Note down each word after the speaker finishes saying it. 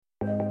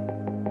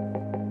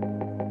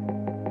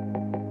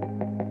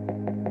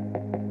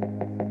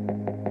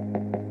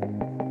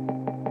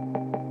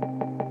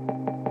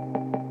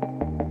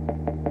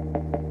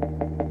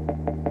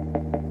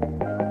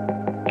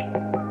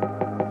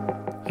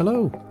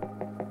Hello,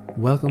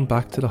 welcome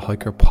back to the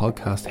Hiker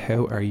Podcast.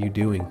 How are you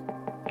doing?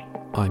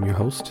 I'm your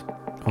host,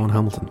 Owen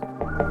Hamilton.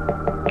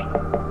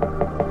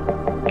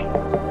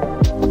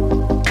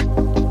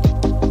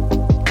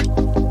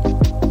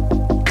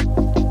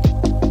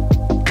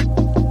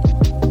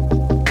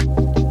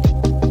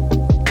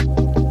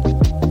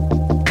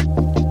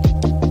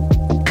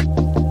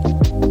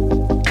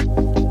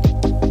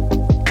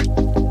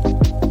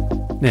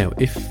 Now,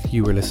 if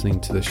you were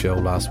listening to the show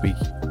last week,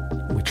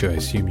 which I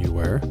assume you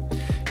were,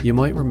 you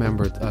might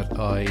remember that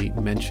I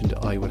mentioned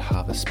I would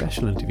have a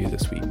special interview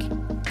this week.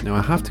 Now,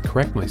 I have to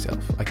correct myself.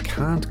 I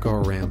can't go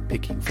around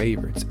picking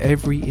favourites.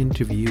 Every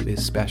interview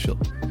is special.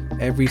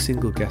 Every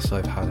single guest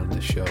I've had on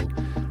this show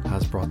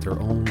has brought their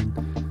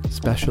own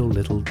special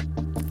little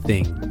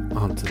thing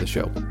onto the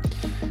show.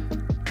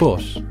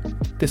 But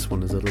this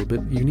one is a little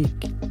bit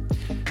unique.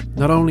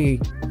 Not only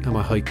am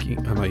I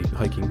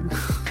hiking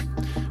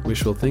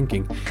wishful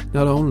thinking,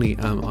 not only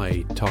am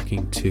I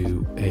talking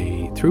to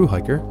a thru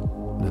hiker,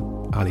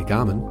 Ali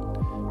Gammon,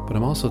 but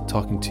I'm also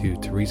talking to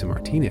Teresa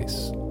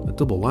Martinez, a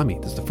double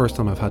whammy. This is the first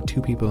time I've had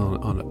two people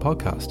on a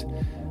podcast.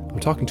 I'm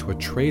talking to a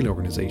trail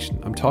organisation.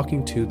 I'm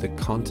talking to the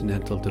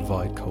Continental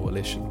Divide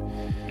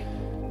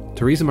Coalition.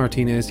 Teresa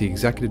Martinez, the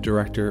executive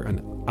director, and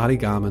Ali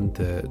Gammon,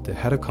 the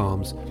head of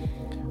comms,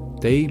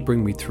 they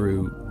bring me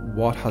through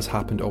what has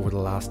happened over the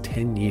last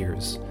 10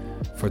 years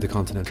for the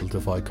Continental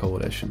Divide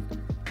Coalition.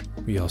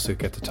 We also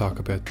get to talk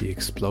about the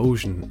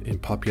explosion in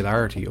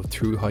popularity of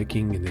thru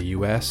hiking in the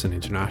US and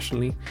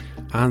internationally,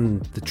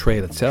 and the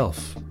trail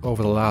itself.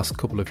 Over the last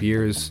couple of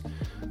years,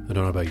 I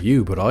don't know about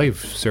you, but I've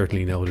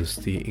certainly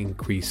noticed the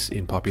increase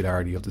in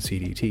popularity of the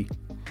CDT.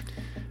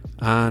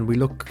 And we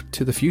look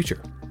to the future.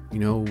 You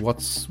know,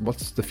 what's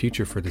the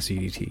future for the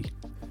CDT?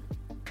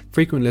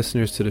 Frequent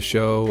listeners to the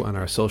show and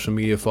our social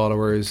media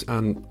followers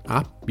and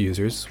app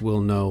users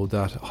will know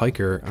that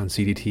Hiker and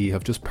CDT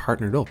have just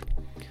partnered up.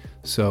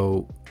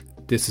 So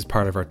this is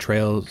part of our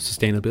trail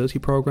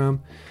sustainability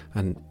program,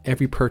 and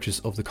every purchase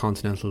of the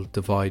Continental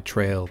Divide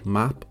Trail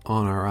map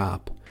on our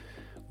app,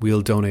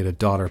 we'll donate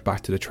 $1 back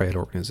to the trail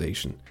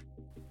organisation.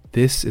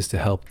 This is to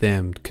help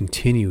them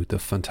continue the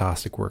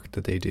fantastic work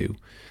that they do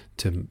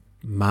to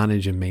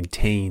manage and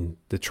maintain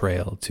the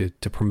trail, to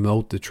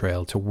promote the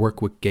trail, to work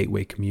with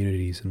gateway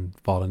communities and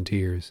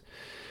volunteers.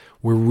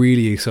 We're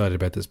really excited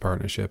about this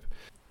partnership.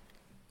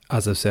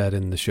 As I've said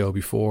in the show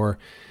before,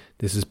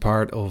 this is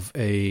part of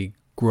a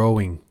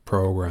growing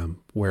program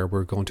where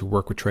we're going to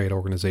work with trade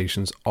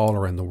organizations all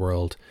around the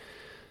world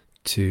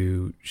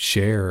to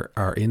share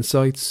our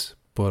insights,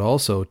 but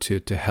also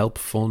to help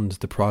fund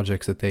the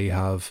projects that they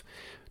have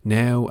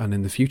now and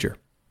in the future,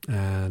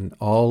 and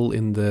all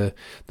in the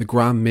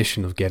grand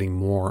mission of getting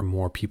more and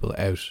more people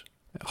out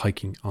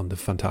hiking on the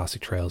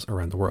fantastic trails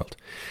around the world.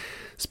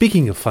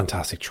 Speaking of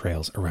fantastic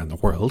trails around the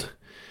world,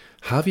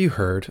 have you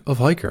heard of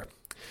Hiker?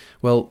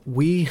 Well,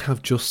 we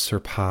have just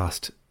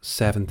surpassed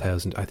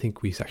 7,000. I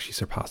think we actually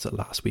surpassed it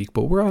last week,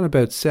 but we're on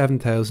about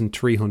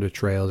 7,300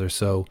 trails or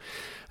so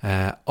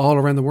all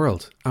around the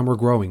world, and we're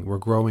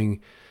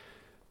growing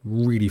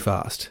really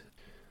fast.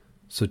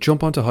 So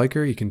jump onto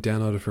Hiker. You can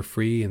download it for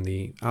free in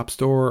the App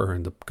Store or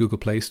in the Google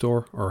Play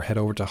Store, or head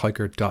over to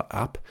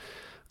hiker.app,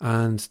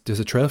 and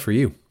there's a trail for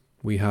you.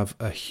 We have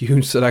a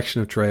huge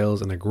selection of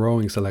trails and a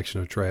growing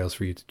selection of trails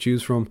for you to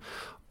choose from,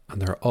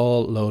 and they're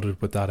all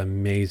loaded with that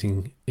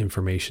amazing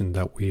information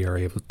that we are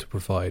able to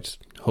provide.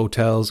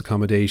 Hotels,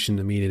 accommodation,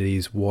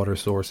 amenities, water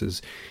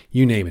sources,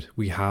 you name it.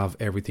 We have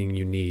everything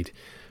you need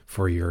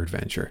for your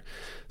adventure.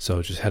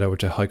 So just head over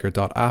to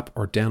hiker.app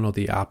or download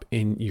the app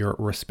in your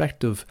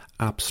respective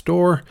app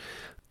store.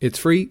 It's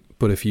free,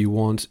 but if you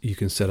want, you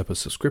can set up a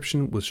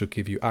subscription, which will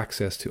give you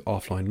access to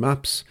offline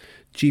maps,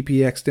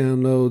 GPX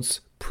downloads,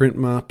 print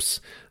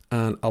maps,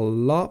 and a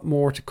lot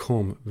more to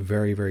come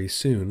very, very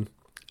soon.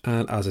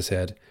 And as I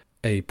said,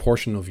 a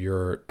portion of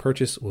your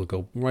purchase will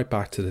go right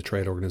back to the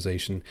trade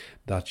organization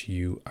that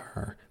you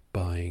are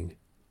buying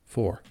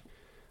for.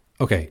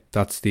 Okay,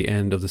 that's the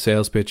end of the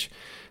sales pitch.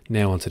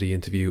 Now onto the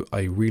interview.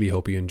 I really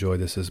hope you enjoy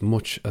this as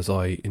much as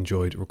I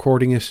enjoyed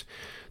recording it.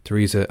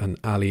 Teresa and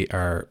Ali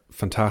are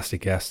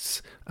fantastic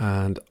guests,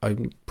 and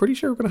I'm pretty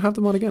sure we're going to have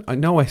them on again. I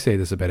know I say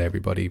this about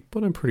everybody,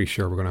 but I'm pretty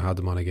sure we're going to have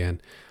them on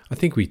again. I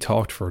think we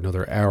talked for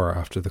another hour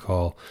after the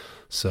call.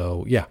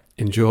 So yeah,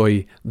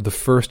 enjoy the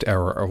first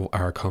hour of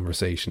our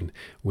conversation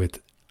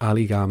with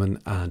Ali Gammon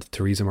and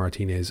Teresa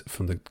Martinez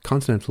from the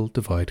Continental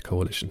Divide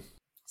Coalition.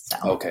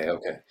 Okay.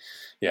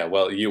 Yeah,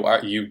 well,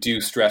 you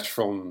do stretch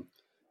from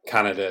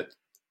Canada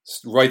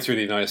right through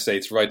the United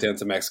States, right down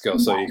to Mexico.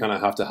 So you kind of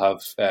have to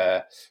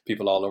have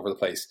people all over the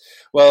place.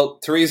 Well,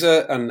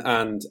 Teresa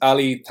and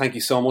Ali, thank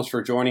you so much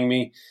for joining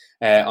me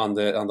on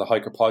the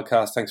Hiker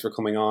Podcast. Thanks for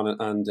coming on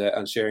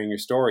and sharing your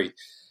story.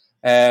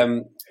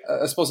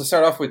 I suppose to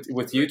start off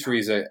with you,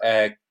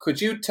 Teresa,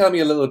 could you tell me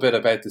a little bit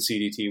about the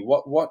CDT?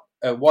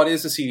 What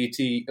is the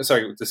CDT?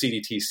 Sorry, the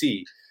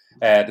CDTC,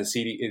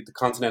 the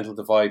Continental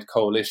Divide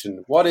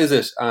Coalition. What is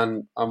it,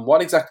 and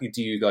what exactly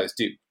do you guys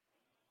do?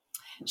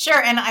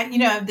 Sure.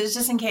 And there's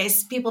just in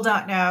case people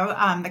don't know,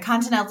 the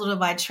Continental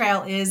Divide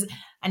Trail is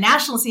a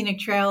national scenic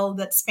trail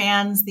that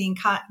spans the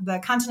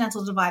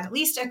Continental Divide, at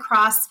least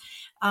across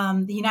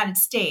the United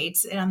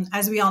States.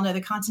 As we all know,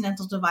 the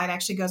Continental Divide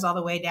actually goes all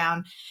the way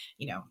down,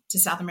 to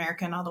South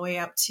America and all the way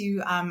up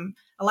to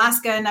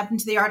Alaska and up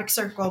into the Arctic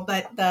Circle.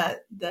 But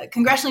the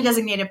congressionally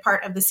designated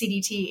part of the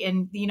CDT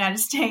in the United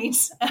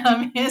States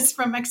is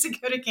from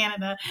Mexico to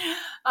Canada.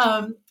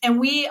 And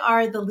we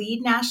are the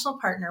lead national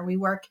partner. We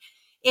work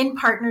in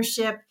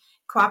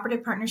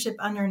cooperative partnership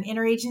under an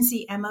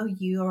interagency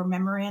MOU, or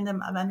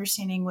Memorandum of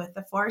Understanding, with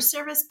the Forest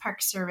Service,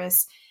 Park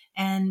Service,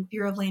 and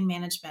Bureau of Land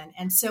Management.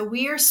 And so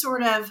we are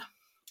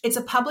it's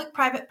a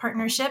public-private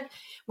partnership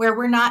where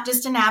we're not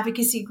just an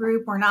advocacy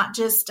group. We're not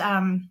just,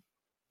 we're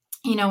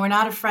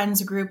not a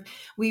friends group.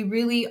 We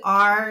really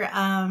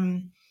are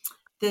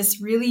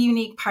this really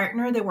unique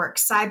partner that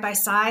works side by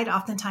side,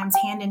 oftentimes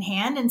hand in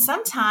hand. And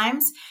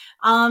sometimes,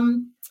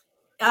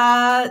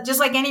 just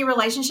like any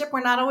relationship,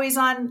 we're not always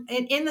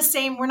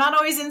we're not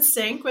always in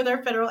sync with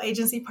our federal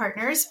agency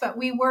partners, but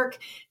we work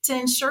to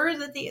ensure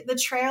that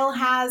the trail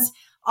has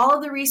all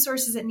of the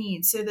resources it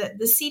needs. So that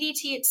the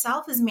CDT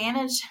itself is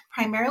managed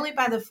primarily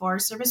by the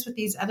Forest Service, with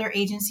these other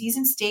agencies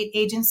and state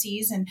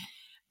agencies and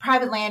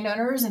private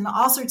landowners and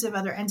all sorts of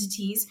other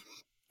entities.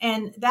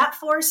 And that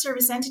Forest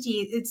Service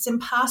entity, it's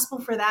impossible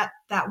for that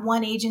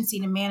one agency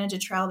to manage a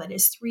trail that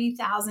is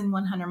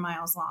 3,100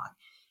 miles long.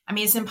 I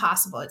mean, it's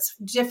impossible. It's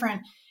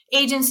different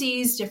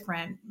agencies,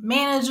 different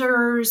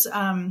managers,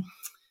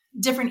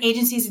 different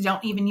agencies that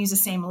don't even use the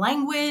same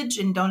language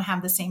and don't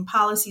have the same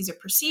policies or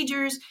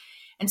procedures.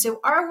 And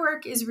so our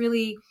work is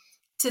really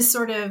to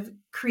sort of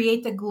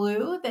create the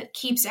glue that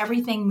keeps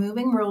everything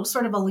moving. We're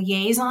sort of a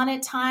liaison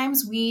at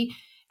times. We,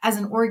 as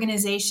an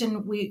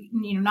organization,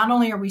 not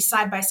only are we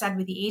side by side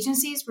with the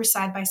agencies, we're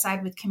side by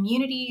side with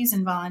communities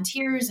and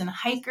volunteers and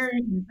hikers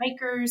and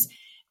bikers,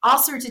 all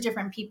sorts of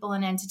different people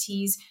and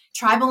entities,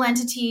 tribal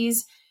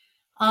entities,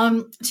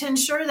 to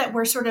ensure that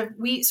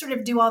we sort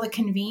of do all the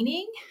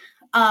convening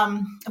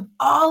of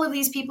all of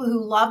these people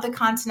who love the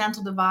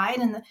Continental Divide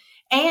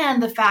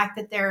and the fact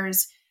that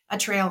there's a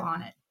trail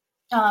on it.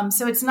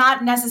 So it's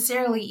not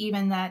necessarily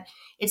even that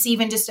it's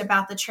even just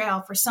about the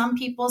trail. For some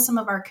people, some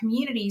of our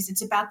communities,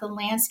 it's about the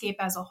landscape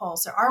as a whole.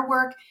 So our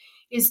work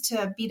is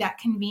to be that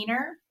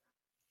convener.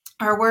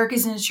 Our work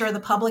is to ensure the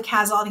public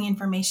has all the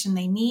information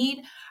they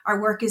need. Our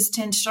work is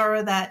to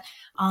ensure that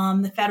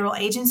the federal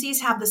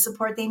agencies have the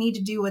support they need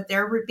to do what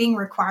they're being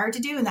required to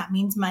do, and that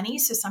means money.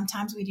 So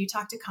sometimes we do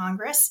talk to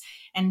Congress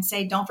and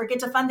say, don't forget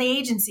to fund the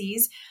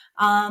agencies.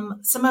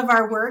 Some of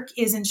our work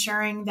is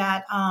ensuring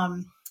that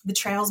the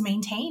trail's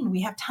maintained.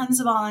 We have tons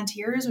of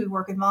volunteers. We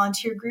work with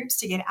volunteer groups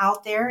to get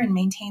out there and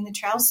maintain the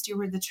trail,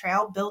 steward the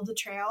trail, build the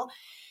trail,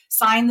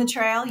 sign the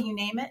trail, you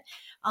name it.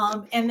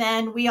 And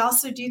then we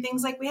also do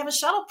things like we have a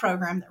shuttle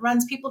program that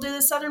runs people to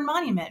the Southern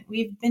Monument.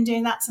 We've been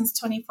doing that since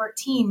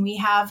 2014. We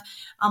have,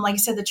 like I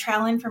said, the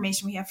trail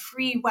information. We have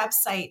free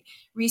website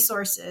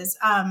resources.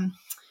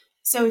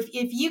 So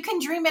if you can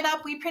dream it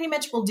up, we pretty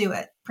much will do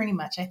it. Pretty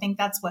much. I think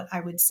that's what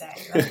I would say.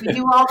 Like, we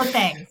do all the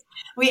things.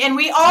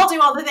 We all do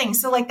all the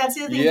things. So like, that's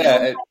the other thing.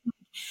 Yeah.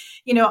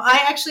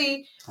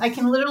 I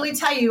can literally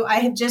tell you, I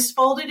have just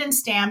folded and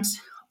stamped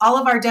all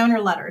of our donor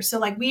letters. So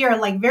like, we are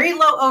like very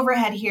low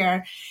overhead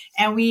here,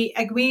 and we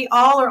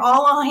all are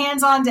all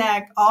hands on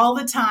deck all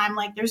the time.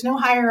 Like, there's no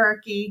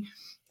hierarchy.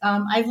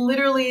 I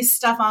literally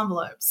stuff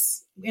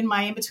envelopes in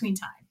my in-between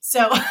time.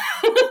 So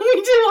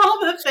we do all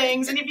the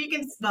things. And if you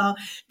can smell,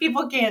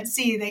 people can't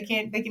see, they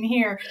can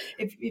hear.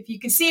 If you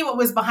can see what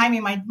was behind me,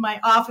 my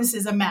office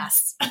is a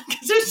mess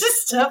because there's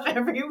just stuff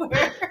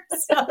everywhere.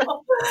 So,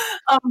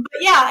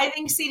 but yeah, I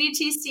think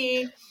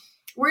CDTC,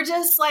 we're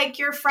just like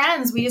your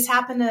friends. We just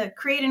happen to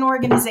create an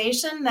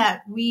organization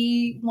that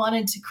we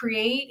wanted to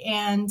create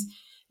and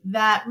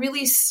that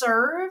really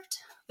served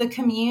the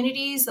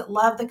communities that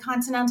love the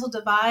Continental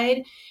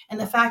Divide and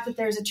the fact that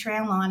there's a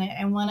trail on it,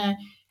 and want to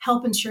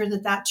help ensure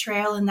that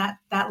trail and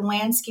that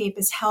landscape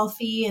is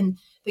healthy, and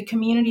the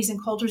communities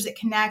and cultures it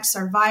connects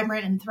are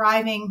vibrant and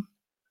thriving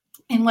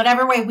in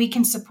whatever way we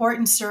can support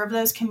and serve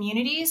those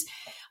communities.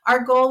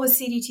 Our goal with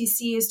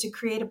CDTC is to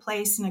create a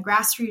place in a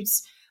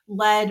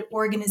grassroots-led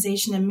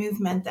organization and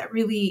movement that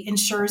really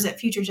ensures that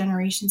future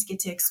generations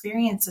get to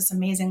experience this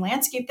amazing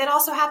landscape that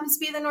also happens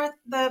to be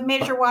the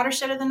major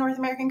watershed of the North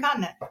American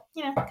continent.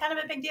 Kind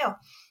of a big deal.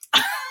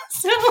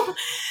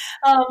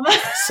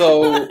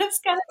 So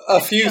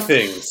a few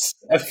things.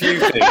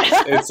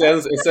 It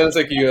sounds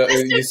like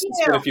you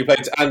spin a few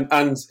plates,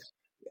 and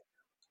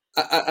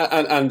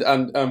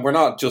we're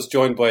not just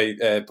joined by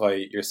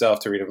yourself,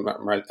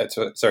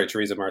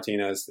 Teresa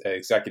Martinez,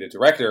 executive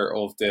director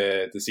of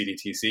the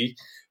CDTC,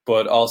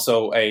 but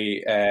also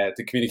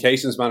the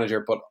communications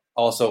manager, but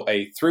also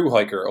a through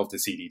hiker of the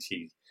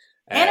CDT.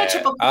 And a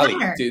triple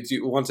crowner. Ali, do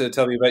you want to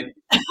tell me about?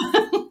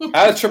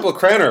 A triple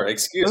crowner,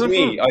 excuse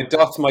me. I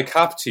doffed my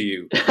cap to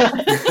you.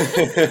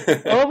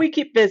 Well, we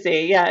keep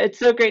busy. Yeah, it's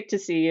so great to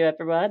see you,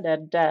 everyone.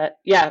 And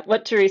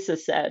what Teresa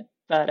said,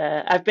 But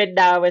I've been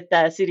now with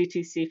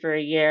CDTC for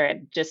a year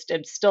and just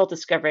am still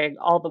discovering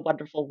all the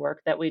wonderful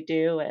work that we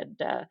do.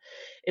 And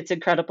it's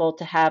incredible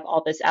to have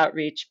all this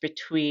outreach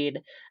between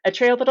a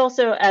trail, but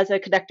also as a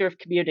connector of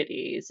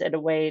communities and a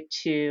way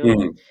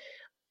to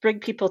bring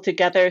people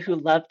together who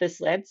love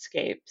this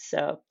landscape.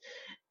 So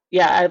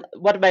yeah,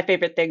 one of my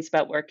favorite things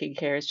about working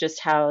here is just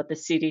how the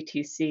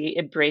CDTC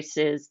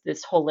embraces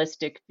this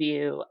holistic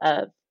view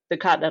of the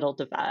Continental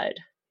Divide.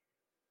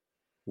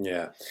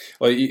 Yeah.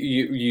 Well,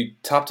 you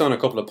tapped on a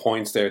couple of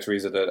points there,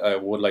 Teresa, that I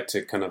would like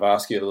to kind of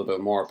ask you a little bit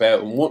more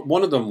about. And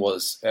one of them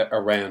was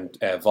around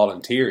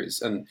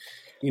volunteers. And,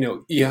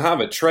 you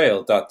have a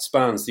trail that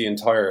spans the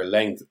entire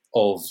length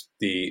of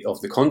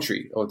the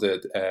country, or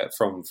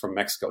from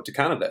Mexico to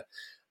Canada.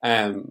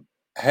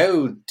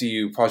 How do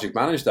you project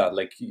manage that?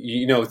 Like,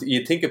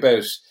 you think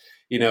about,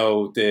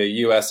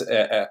 the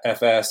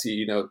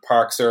USFS,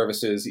 park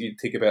services, you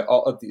think about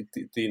all of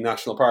the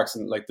national parks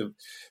and like the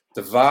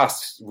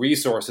vast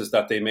resources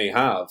that they may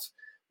have.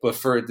 But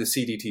for the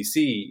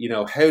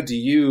CDTC, how do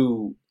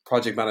you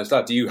project manage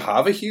that? Do you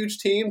have a huge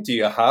team? Do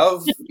you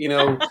have,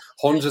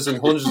 hundreds and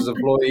hundreds of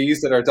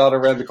employees that are dotted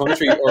around the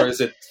country? Or is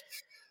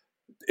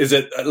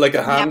it like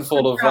a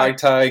handful of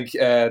ragtag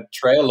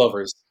trail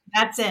lovers?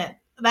 That's it.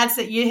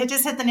 You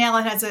just hit the nail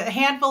on it. It's a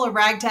handful of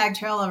ragtag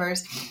trail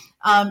lovers.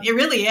 It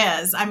really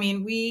is. I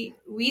mean,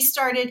 we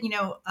started,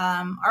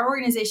 our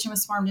organization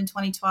was formed in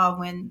 2012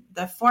 when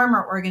the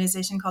former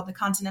organization called the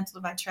Continental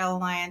Divide Trail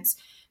Alliance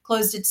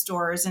closed its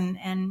doors. And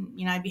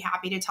I'd be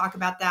happy to talk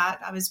about that.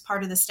 I was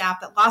part of the staff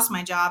that lost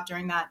my job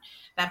during that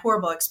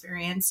horrible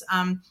experience,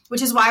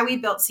 which is why we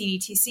built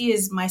CDTC.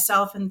 Is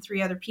myself and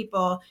 3 other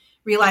people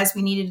realized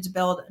we needed to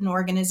build an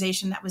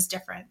organization that was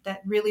different,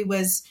 that really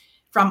was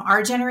from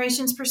our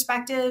generation's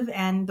perspective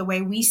and the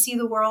way we see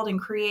the world, and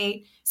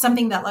create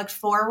something that looked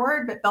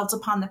forward but built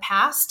upon the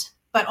past,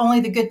 but only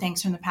the good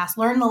things from the past.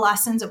 Learn the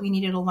lessons that we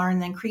needed to learn,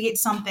 then create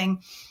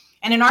something.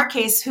 And in our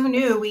case, who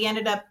knew? We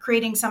ended up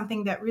creating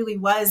something that really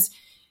was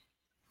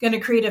going to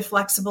create a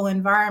flexible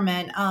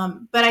environment.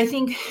 But I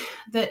think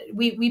that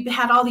we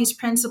had all these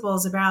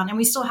principles around, and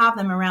we still have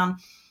them around,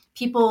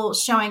 people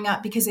showing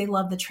up because they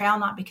love the trail,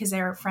 not because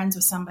they are friends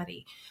with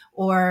somebody,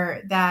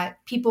 or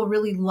that people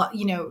really love,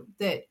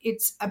 that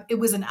it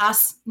was an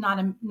us, not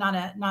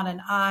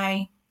an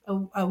I,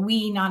 a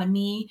we, not a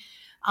me,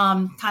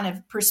 kind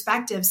of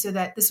perspective. So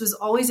that this was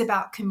always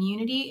about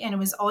community, and it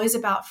was always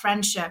about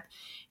friendship,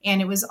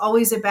 and it was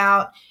always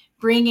about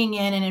bringing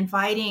in and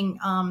inviting,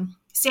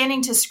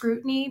 standing to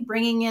scrutiny,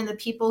 bringing in the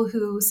people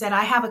who said,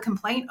 I have a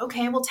complaint.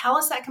 Okay, well, tell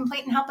us that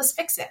complaint and help us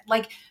fix it.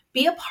 Like,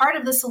 be a part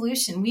of the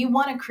solution. We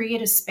want to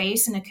create a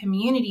space and a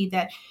community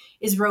that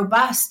is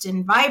robust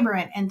and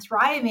vibrant and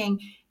thriving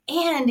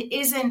and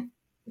isn't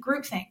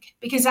groupthink,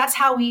 because that's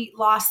how we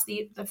lost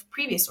the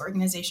previous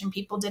organization.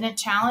 People didn't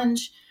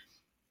challenge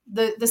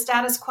the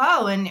status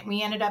quo, and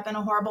we ended up in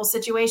a horrible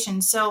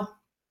situation. So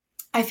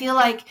I feel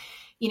like,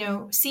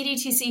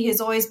 CDTC has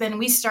always been,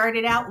 we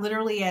started out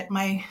literally at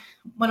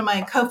one of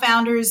my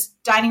co-founders'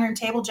 dining room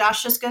table,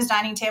 Josh Shusko's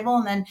dining table.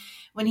 And then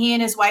when he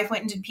and his wife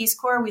went into Peace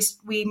Corps,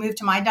 we moved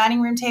to my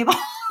dining room table.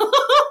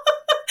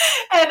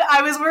 And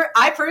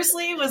I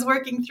personally was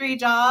working 3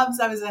 jobs.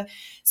 I was a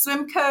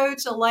swim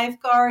coach, a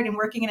lifeguard, and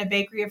working in a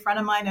bakery. A friend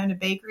of mine owned a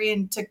bakery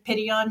and took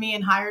pity on me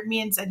and hired me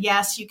and said,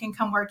 yes, you can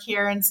come work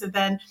here. And so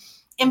then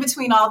in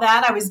between all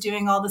that, I was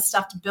doing all this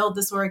stuff to build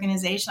this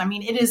organization. I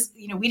mean, it is,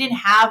 we didn't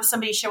have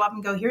somebody show up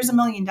and go, here's $1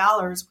 million.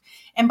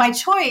 And by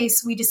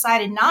choice, we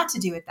decided not to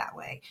do it that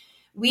way.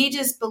 We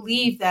just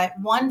believed that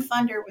one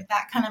funder with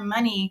that kind of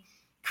money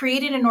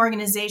created an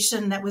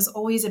organization that was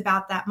always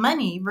about that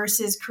money,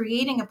 versus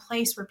creating a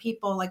place where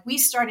people, like, we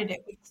started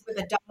it with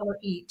 $1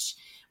 each.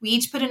 We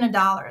each put in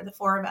 $1, the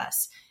 4 of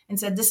us, and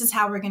said, this is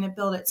how we're going to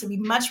build it. So we'd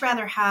much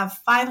rather have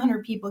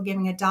 500 people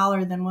giving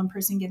 $1 than one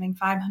person giving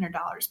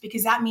 $500,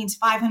 because that means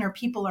 500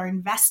 people are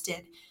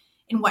invested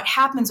in what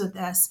happens with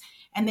this,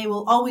 and they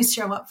will always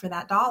show up for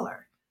that $1.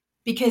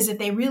 Because if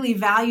they really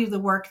value the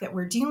work that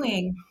we're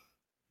doing,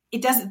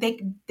 it doesn't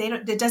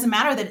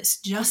matter that it's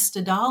just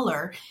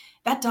 $1.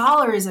 That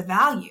 $1 is a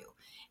value.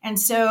 And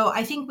so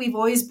I think we've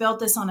always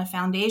built this on a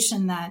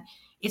foundation that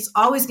it's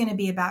always going to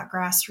be about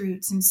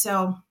grassroots. And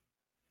so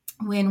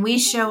when we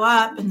show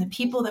up, and the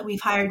people that we've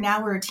hired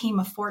now, we're a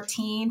team of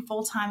 14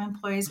 full-time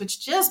employees,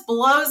 which just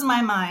blows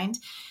my mind.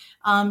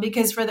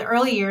 Because for the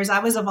early years, I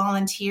was a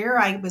volunteer.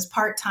 I was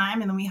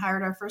part-time, and then we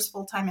hired our first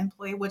full-time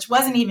employee, which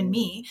wasn't even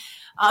me.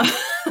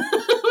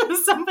 It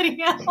was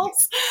somebody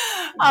else.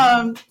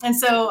 And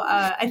so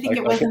I think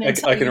it wasn't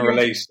until I can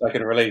relate.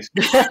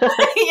 Yeah,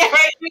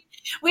 right.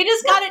 We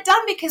just got it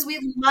done because we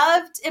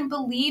loved and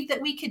believed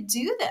that we could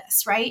do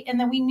this, right? And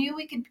that we knew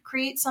we could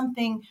create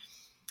something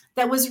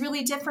that was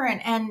really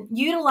different, and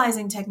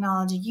utilizing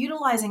technology,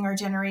 utilizing our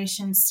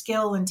generation's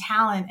skill and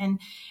talent,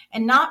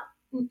 and not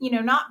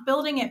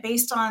building it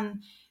based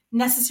on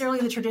necessarily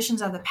the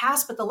traditions of the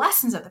past, but the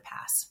lessons of the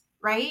past,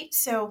 right?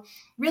 So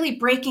really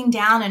breaking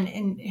down,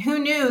 and who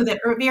knew that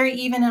very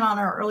even on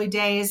our early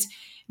days,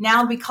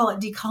 Now we call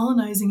it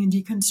decolonizing and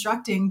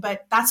deconstructing,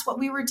 but that's what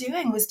we were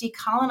doing, was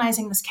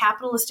decolonizing this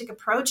capitalistic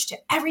approach to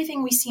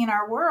everything we see in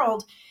our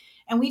world.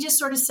 And we just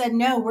sort of said,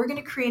 no, we're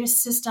going to create a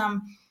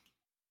system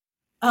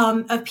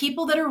of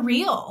people that are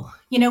real.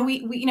 We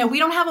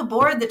don't have a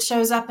board that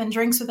shows up and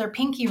drinks with their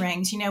pinky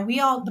rings.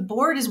 The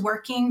board is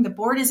working, the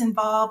board is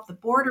involved, the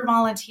board are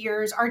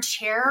volunteers. Our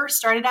chair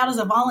started out as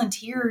a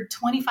volunteer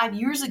 25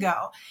 years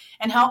ago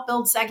and helped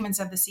build segments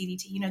of the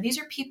CDT. These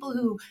are people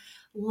who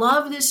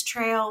love this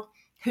trail,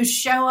 who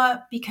show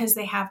up because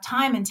they have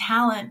time and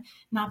talent,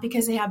 not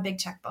because they have big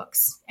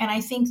checkbooks. And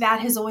I think that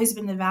has always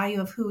been the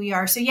value of who we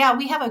are. So yeah,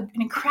 we have an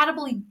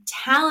incredibly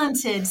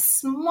talented,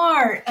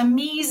 smart,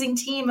 amazing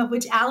team, of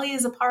which Ali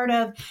is a part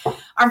of.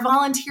 Our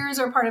volunteers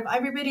are a part of,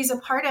 everybody's a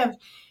part of.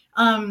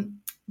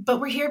 But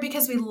we're here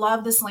because we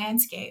love this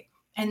landscape,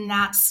 and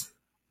that's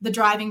the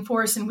driving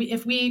force. And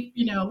if we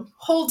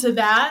hold to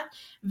that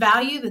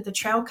value, that the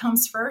trail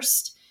comes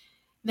first,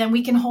 then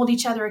we can hold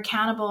each other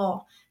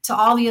accountable to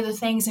all the other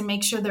things and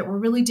make sure that we're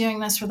really doing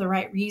this for the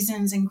right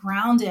reasons and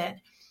grounded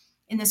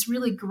in this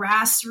really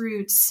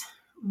grassroots,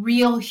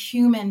 real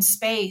human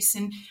space.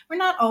 And we're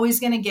not always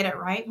going to get it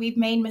right. We've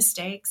made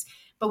mistakes,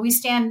 but we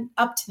stand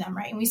up to them,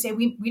 right? And we say,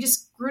 we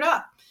just screwed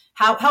up.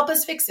 Help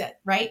us fix it,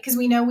 right? Because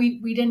we know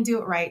we didn't do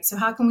it right. So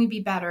how can we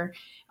be better?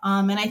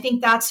 And I think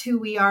that's who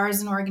we are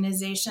as an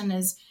organization.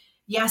 Is,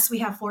 yes, we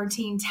have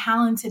 14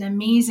 talented,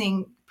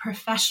 amazing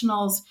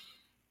professionals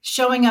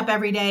showing up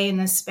every day in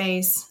this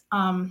space.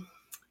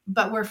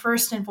 But we're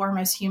first and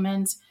foremost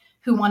humans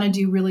who want to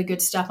do really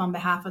good stuff on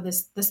behalf of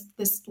this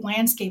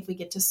landscape we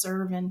get to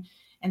serve and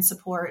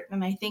support.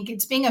 And I think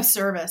it's being of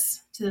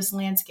service to this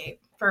landscape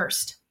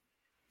first,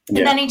 and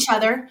then each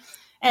other,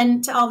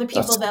 and to all the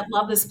people that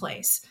love this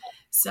place.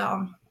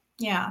 So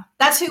yeah,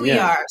 that's who we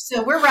are.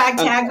 So we're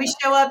ragtag. We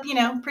show up,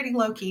 pretty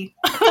low key.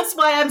 That's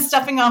why I'm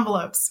stuffing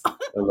envelopes. I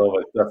love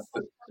it.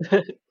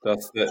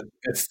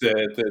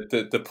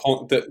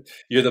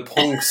 You're the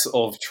punks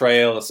of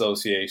trail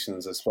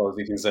associations, I suppose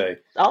you can say.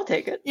 I'll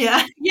take it.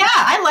 Yeah,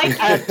 I like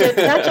it.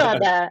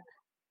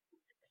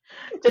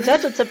 To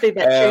touch on something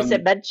that Teresa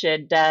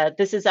mentioned,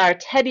 this is our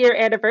 10-year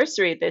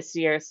anniversary this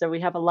year, so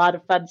we have a lot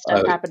of fun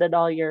stuff happening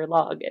all year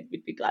long, and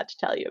we'd be glad to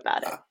tell you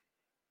about it.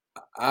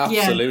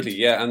 Absolutely,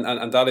 yeah.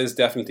 And that is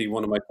definitely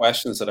one of my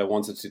questions that I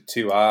wanted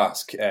to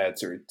ask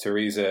to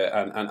Teresa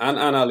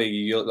and Ali.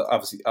 You'll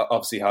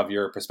obviously have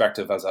your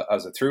perspective as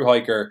a thru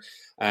hiker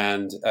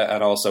and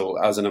also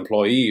as an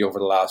employee over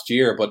the last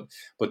year.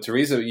 But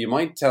Teresa, you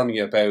might tell me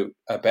about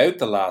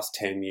the last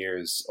 10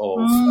 years of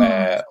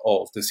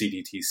the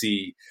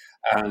CDTC,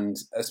 and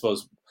I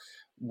suppose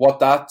what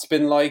that's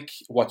been like,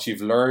 what you've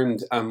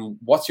learned, and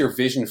what's your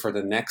vision for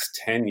the next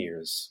 10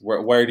 years?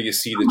 Where do you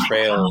see the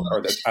trail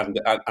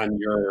and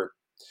your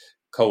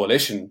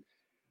coalition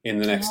in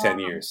the next 10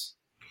 years?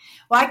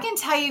 Well, I can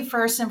tell you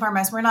first and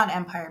foremost, we're not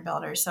empire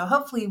builders. So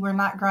hopefully we're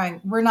not growing.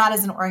 We're not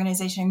as an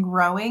organization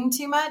growing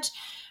too much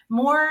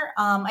more.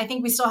 I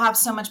think we still have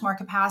so much more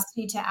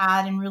capacity to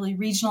add and really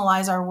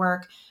regionalize our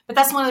work. But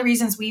that's one of the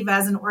reasons we've,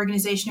 as an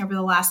organization over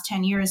the last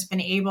 10 years, been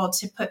able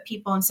to put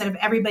people, instead of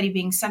everybody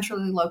being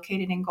centrally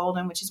located in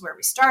Golden, which is where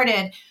we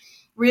started,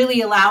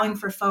 really allowing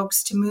for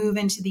folks to move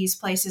into these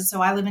places.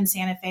 So I live in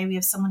Santa Fe. We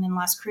have someone in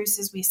Las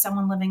Cruces. We have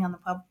someone living on the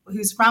pub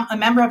who's from a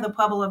member of the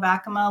Pueblo of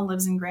Acoma,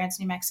 lives in Grants,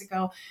 New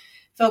Mexico.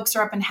 Folks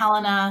are up in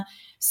Helena.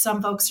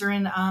 Some folks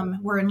are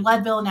we're in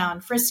Leadville, now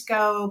in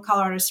Frisco,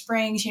 Colorado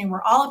Springs.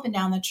 We're all up and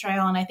down the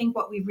trail. And I think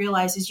what we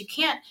realized is you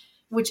can't,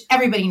 which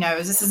everybody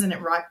knows, this isn't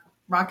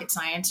rocket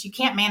science. You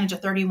can't manage a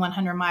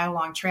 3,100 mile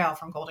long trail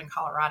from Golden,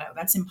 Colorado.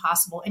 That's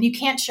impossible. And you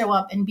can't show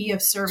up and be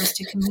of service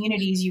to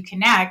communities you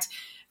connect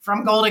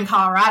from Golden,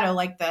 Colorado,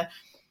 like the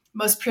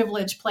most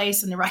privileged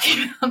place in the Rocky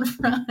Mountain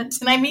front.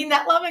 And I mean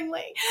that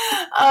lovingly.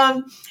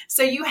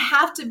 So you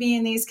have to be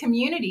in these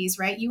communities,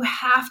 right? You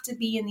have to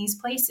be in these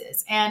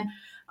places. And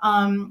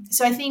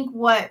so I think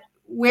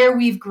where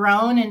we've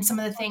grown and some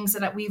of the things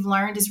that we've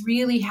learned is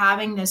really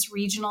having this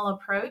regional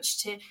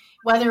approach to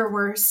whether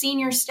we're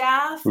senior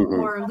staff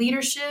or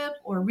leadership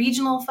or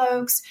regional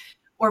folks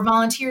or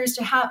volunteers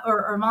to have,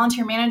 or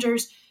volunteer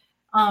managers,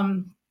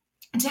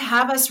 to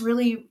have us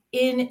really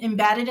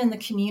embedded in the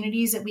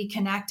communities that we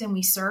connect and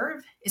we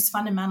serve is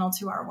fundamental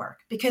to our work,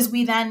 because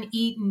we then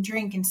eat and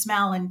drink and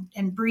smell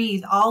and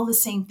breathe all the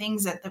same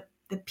things that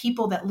the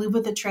people that live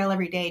with the trail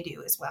every day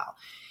do as well.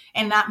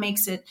 And that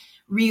makes it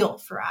real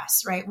for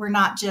us, right? We're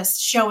not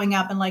just showing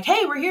up and like,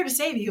 hey, we're here to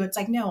save you. It's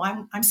like, no,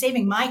 I'm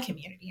saving my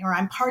community, or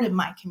I'm part of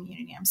my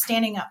community. I'm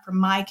standing up for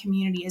my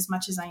community as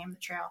much as I am the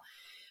trail.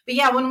 But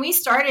yeah, when we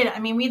started, I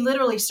mean, we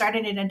literally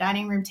started at a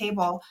dining room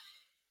table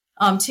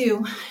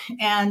too.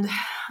 And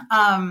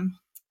I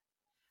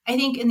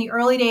think in the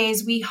early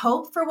days, we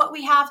hope for what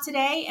we have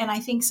today. And I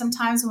think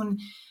sometimes when,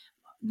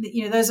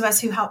 those of us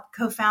who helped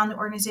co-found the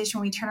organization,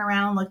 when we turn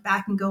around and look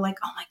back and go like,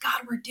 oh my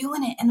God, we're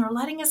doing it. And they're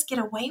letting us get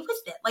away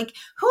with it. Like,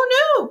 who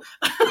knew?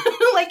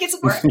 Like, it's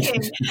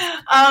working.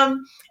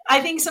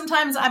 I think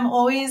sometimes I'm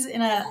always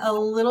in a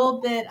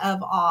little bit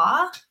of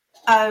awe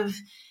of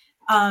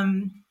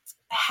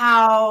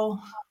how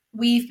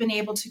we've been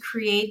able to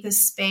create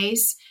this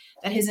space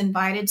that has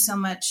invited so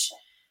much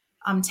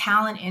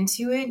talent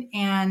into it,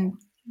 and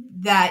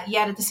that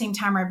yet at the same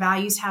time our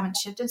values haven't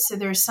shifted. So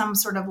there's some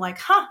sort of like,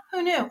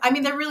 who knew? I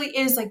mean, there really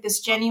is like this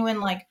genuine,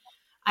 like,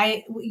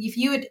 if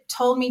you had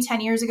told me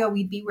 10 years ago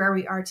we'd be where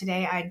we are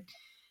today, I'd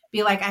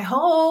be like, I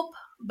hope,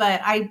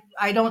 but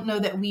I don't know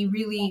that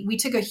we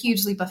took a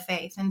huge leap of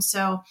faith. And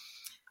so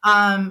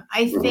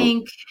I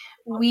think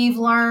we've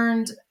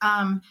learned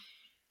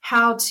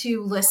how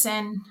to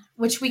listen,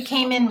 which we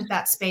came in with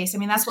that space. I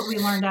mean, that's what we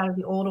learned out of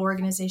the old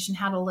organization,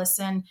 how to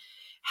listen,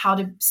 how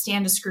to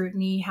stand to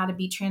scrutiny, how to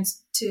be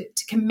to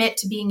commit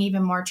to being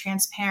even more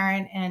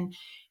transparent, and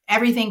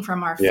everything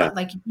from our foot.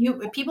 Like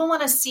if people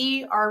want to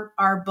see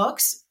our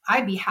books,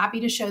 I'd be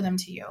happy to show them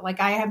to you. Like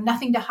I have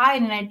nothing to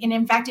hide. And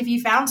in fact, if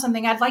you found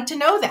something, I'd like to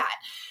know that,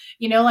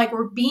 like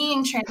we're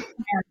being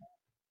transparent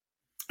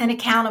and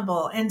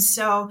accountable. And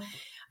so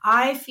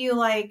I feel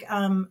like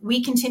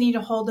we continue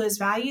to hold those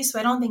values. So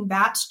I don't think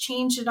that's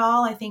changed at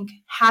all. I think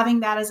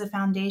having that as a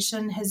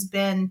foundation has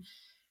been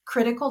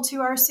critical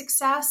to our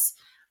success.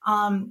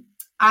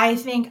 I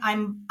think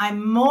I'm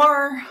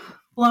more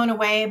blown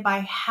away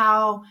by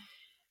how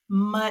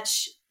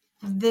much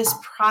this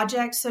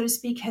project, so to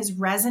speak, has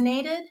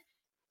resonated,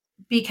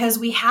 because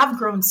we have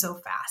grown so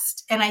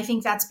fast. And I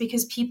think that's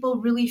because people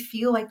really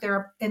feel like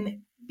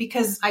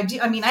because I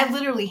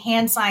literally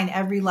hand sign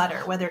every letter,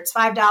 whether it's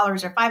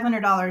 $5 or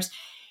 $500.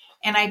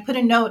 And I put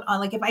a note on,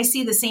 like, if I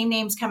see the same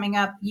names coming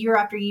up year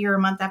after year,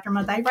 month after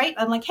month, I write,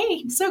 I'm like,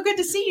 hey, so good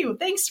to see you.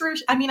 Thanks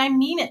I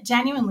mean it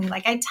genuinely.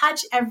 Like I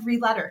touch every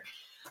letter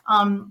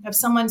of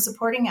someone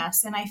supporting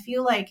us. And I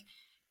feel like,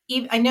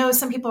 I know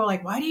some people are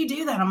like, why do you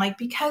do that? I'm like,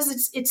 because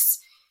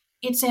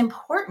it's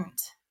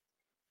important.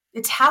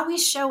 It's how we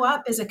show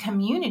up as a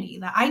community.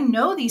 That I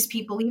know these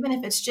people, even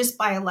if it's just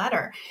by a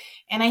letter.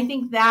 And I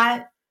think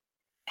that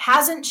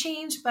hasn't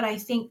changed, but I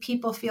think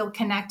people feel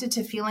connected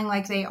to feeling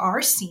like they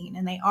are seen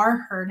and they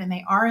are heard and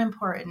they are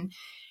important,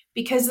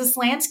 because this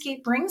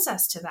landscape brings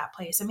us to that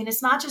place. I mean,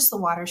 it's not just the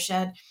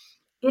watershed.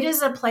 It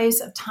is a place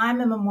of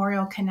time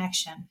immemorial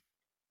connection.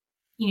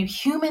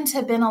 Humans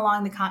have been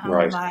along the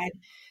continental divide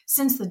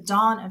since the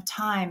dawn of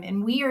time,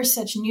 and we are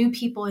such new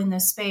people in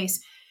this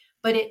space,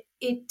 but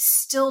it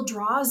still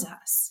draws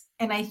us.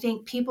 And I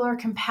think people are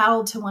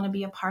compelled to want to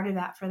be a part of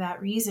that for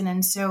that reason.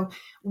 And so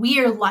we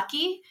are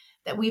lucky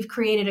that we've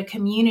created a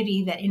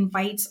community that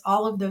invites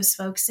all of those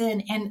folks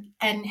in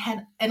and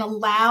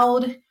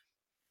allowed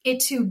it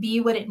to be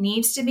what it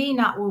needs to be,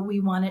 not what we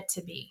want it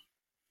to be.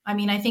 I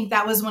mean, I think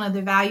that was one of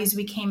the values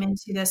we came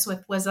into this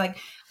with, was like,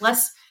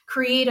 let's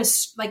create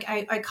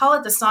I call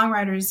it the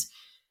songwriter's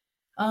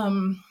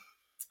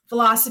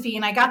philosophy.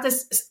 And I got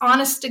this,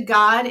 honest to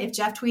God, if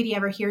Jeff Tweedy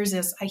ever hears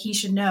this, he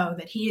should know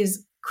that he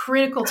is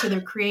critical to the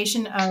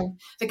creation of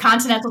the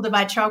Continental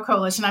Divide Trail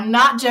Coalition. I'm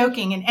not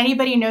joking. And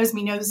anybody who knows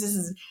me knows this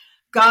is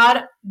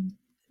God,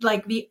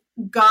 like the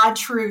God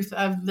truth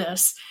of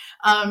this.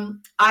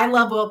 I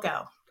love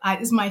Wilco.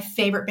 It is my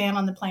favorite band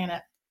on the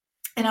planet.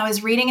 And I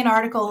was reading an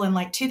article in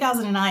like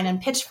 2009 on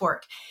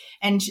Pitchfork,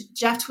 and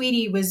Jeff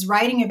Tweedy was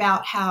writing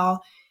about how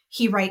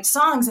he writes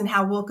songs and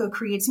how Wilco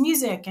creates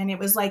music. And it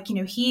was like,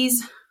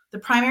 he's the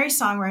primary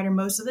songwriter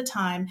most of the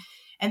time.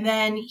 And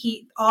then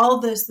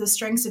the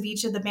strengths of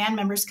each of the band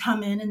members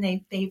come in and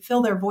they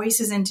fill their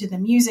voices into the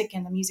music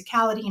and the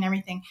musicality and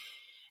everything.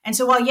 And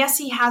so while, yes,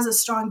 he has a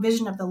strong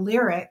vision of the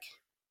lyric,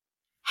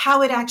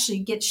 how it actually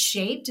gets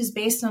shaped is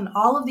based on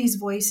all of these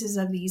voices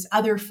of these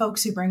other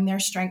folks who bring their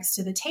strengths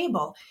to the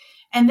table.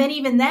 And then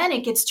even then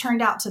it gets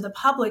turned out to the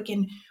public.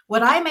 And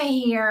what I may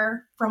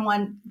hear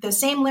from the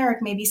same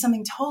lyric may be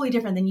something totally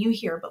different than you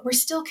hear, but we're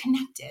still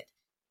connected.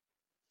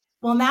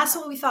 Well, and that's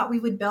what we thought we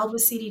would build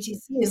with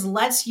CDTC, is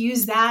let's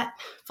use that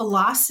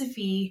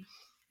philosophy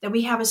that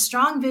we have a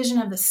strong vision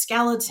of the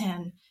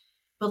skeleton,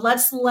 but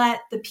let's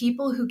let the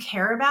people who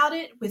care about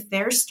it with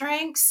their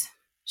strengths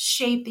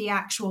shape the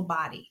actual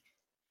body.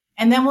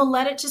 And then we'll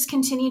let it just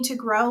continue to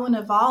grow and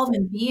evolve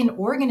and be an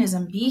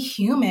organism, be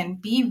human,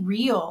 be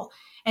real,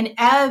 and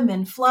ebb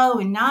and flow,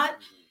 and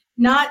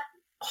not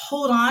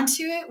hold on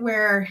to it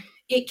where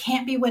it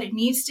can't be what it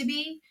needs to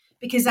be,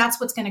 because that's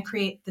what's going to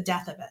create the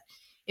death of it.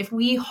 If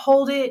we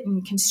hold it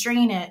and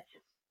constrain it,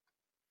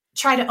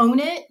 try to own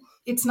it,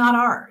 it's not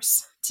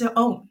ours to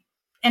own.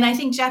 And I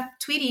think Jeff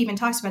Tweedy even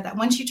talks about that.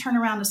 Once you turn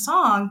around a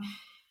song,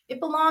 it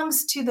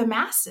belongs to the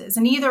masses,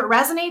 and either it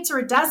resonates or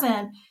it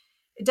doesn't.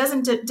 It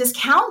doesn't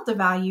discount the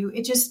value.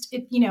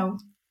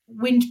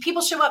 When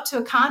people show up to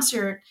a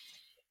concert,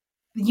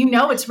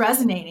 it's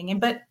resonating,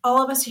 but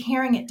all of us are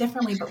hearing it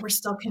differently, but we're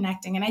still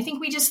connecting. And I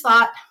think we just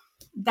thought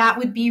that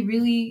would be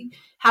really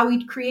how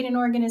we'd create an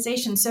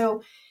organization.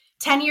 So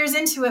 10 years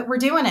into it, we're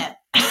doing it.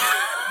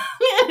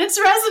 And it's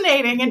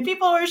resonating and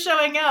people are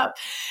showing up.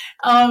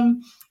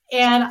 And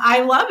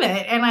I love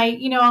it. And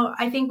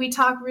I think we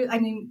talk,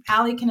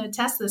 Allie can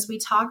attest to this. We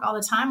talk all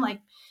the time, like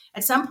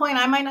at some point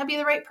I might not be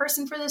the right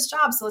person for this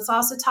job. So let's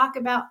also talk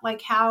about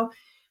like how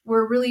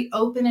we're really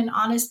open and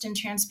honest and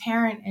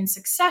transparent in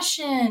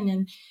succession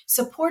and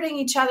supporting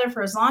each other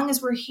for as long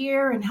as we're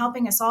here and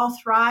helping us all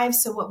thrive.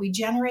 So what we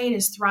generate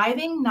is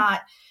thriving,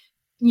 not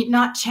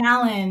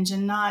challenge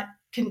and not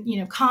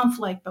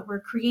conflict, but we're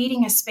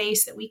creating a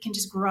space that we can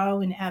just grow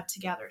and ebb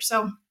together.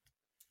 So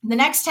the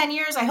next 10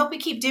 years, I hope we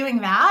keep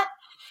doing that.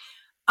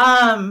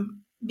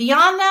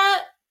 Beyond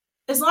that,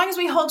 as long as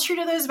we hold true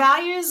to those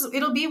values,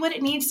 it'll be what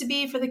it needs to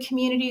be for the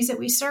communities that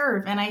we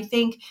serve. And I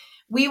think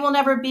we will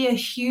never be a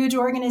huge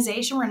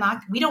organization.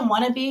 We don't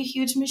want to be a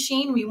huge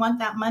machine. We want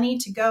that money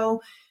to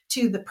go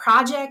to the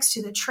projects,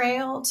 to the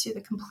trail, to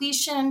the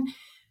completion,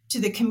 to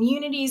the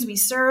communities we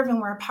serve and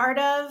we're a part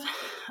of.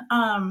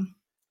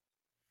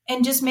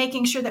 And just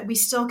making sure that we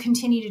still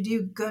continue to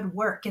do good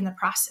work in the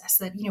process,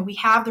 that, we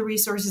have the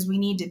resources we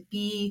need to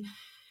be,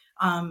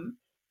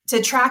 to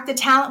attract the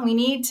talent we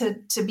need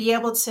to be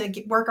able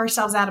to work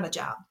ourselves out of a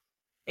job,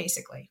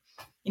 basically.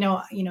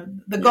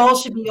 The goal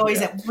should be always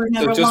that we're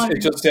never longer.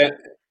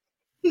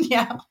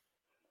 Yeah.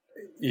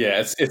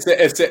 Yeah,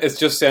 it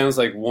just sounds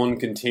like one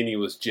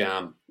continuous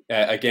jam.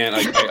 Again,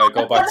 I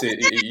go back to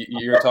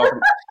you're talking.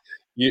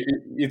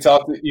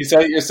 You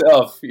said it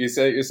yourself.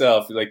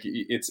 Like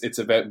it's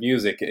about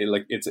music.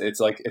 It's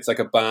like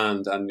a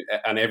band, and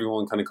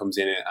everyone kind of comes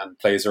in and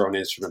plays their own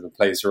instrument and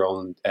plays their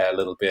own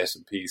little bit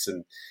and piece,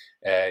 and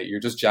you're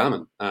just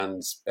jamming.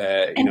 And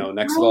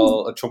next of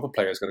all, a trumpet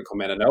player is going to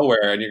come in of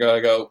nowhere, and you're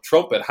going to go,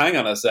 trumpet, hang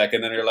on a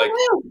second, and you're like,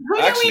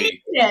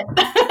 actually,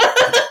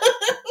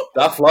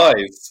 that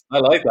flies. I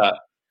like that.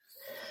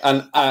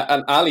 And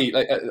Ali,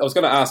 like, I was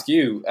going to ask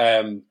you,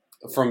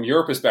 from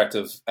your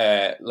perspective,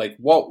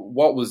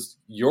 what was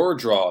your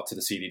draw to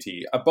the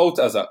CDT, both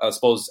as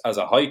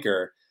a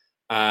hiker,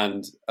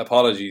 and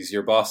apologies,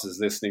 your boss is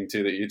listening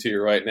to you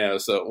two right now.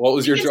 So what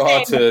was your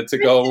draw to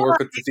go and work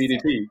with the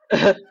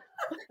CDT?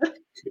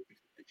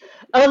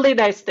 Only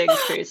nice things,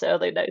 Teresa,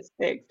 only nice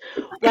things.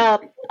 Well,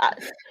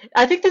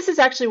 I think this is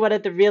actually one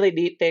of the really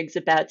neat things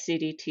about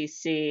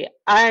CDTC.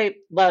 I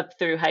love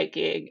through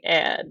hiking,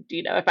 and,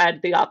 if I had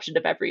the option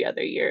of every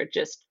other year,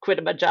 just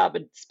quitting my job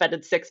and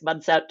spending 6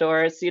 months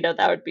outdoors,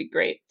 that would be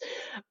great.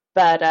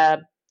 But,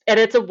 and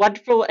it's a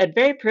wonderful and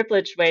very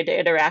privileged way to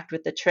interact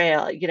with the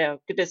trail.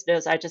 Goodness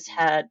knows I just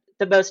had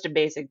the most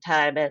amazing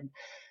time, and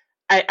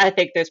I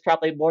think there's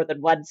probably more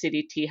than one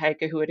CDT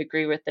hiker who would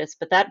agree with this,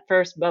 but that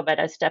first moment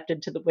I stepped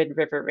into the Wind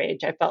River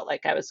Range, I felt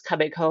like I was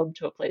coming home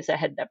to a place I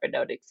had never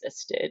known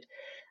existed.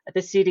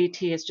 The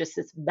CDT is just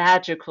this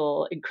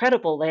magical,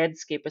 incredible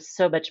landscape with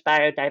so much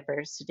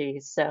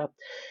biodiversity. So,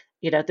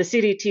 the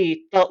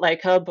CDT felt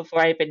like home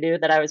before I even knew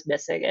that I was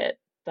missing it.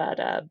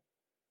 But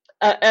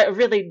a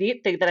really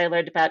neat thing that I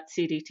learned about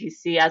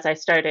CDTC as I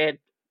started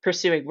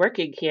pursuing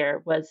working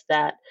here was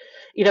that,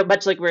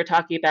 much like we were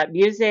talking about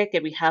music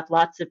and we have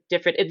lots of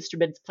different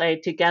instruments playing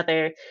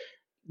together,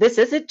 this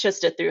isn't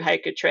just a through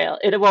hiker trail.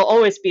 It will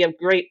always be a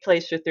great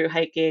place for through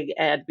hiking,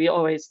 and we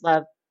always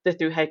love the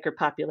through hiker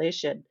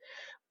population.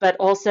 But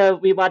also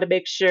we want to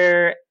make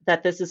sure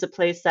that this is a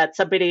place that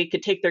somebody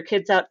could take their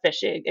kids out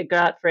fishing and go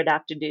out for an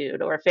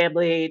afternoon, or a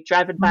family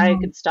driving by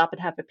can stop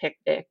and have a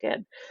picnic.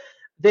 And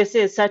this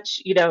is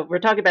such, we're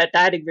talking about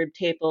dining room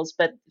tables,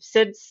 but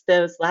since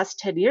those last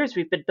 10 years,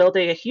 we've been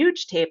building a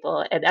huge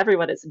table and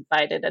everyone is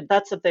invited. And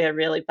that's something I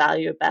really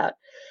value about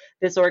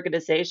this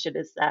organization,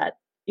 is that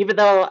even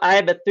though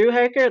I'm a through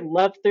hiker,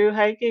 love through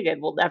hiking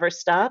and will never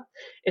stop,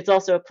 it's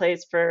also a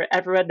place for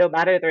everyone, no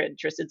matter their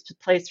interests. It's a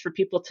place for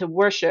people to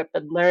worship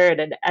and learn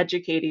and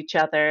educate each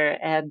other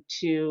and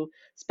to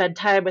spend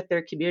time with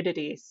their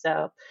communities.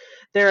 So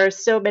there are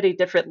so many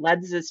different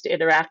lenses to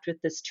interact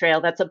with this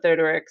trail. That's something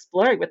we're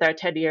exploring with our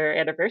 10-year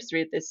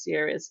anniversary this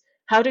year, is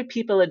how do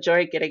people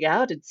enjoy getting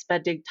out and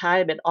spending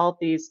time in all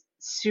these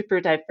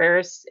super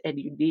diverse and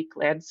unique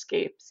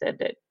landscapes?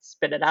 And it's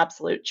been an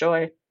absolute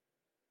joy.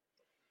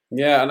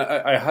 Yeah, and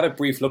I had a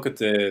brief look at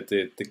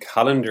the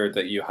calendar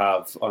that you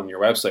have on your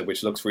website,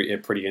 which looks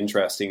pretty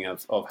interesting,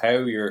 of how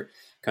you're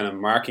kind of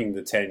marking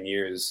the 10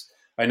 years.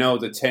 I know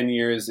the 10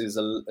 years is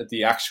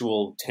the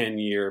actual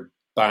 10-year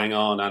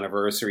bang-on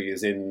anniversary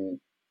is in,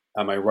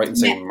 am I right in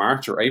saying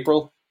March or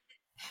April?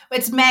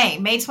 It's May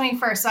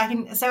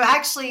 21st.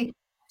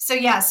 So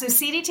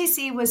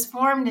CDTC was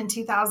formed in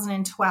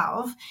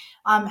 2012.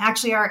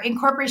 Actually, our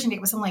incorporation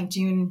date was something like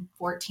June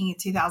 14th,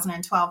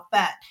 2012.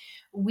 But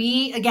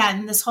we,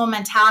 again, this whole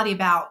mentality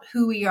about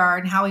who we are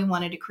and how we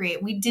wanted to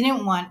create, we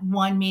didn't want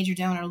one major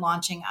donor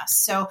launching us.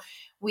 So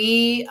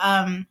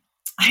I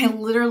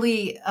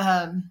literally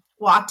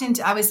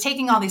I was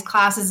taking all these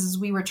classes as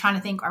we were trying to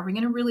think, are we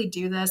going to really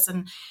do this?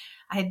 And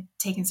I had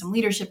taken some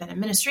leadership and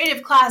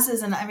administrative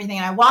classes and everything.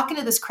 And I walk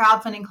into this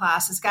crowdfunding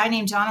class. This guy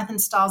named Jonathan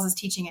Stalls is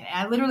teaching it.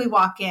 And I literally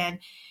walk in,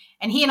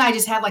 and he and I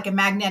just had like a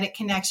magnetic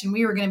connection.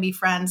 We were going to be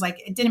friends.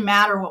 Like, it didn't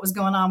matter what was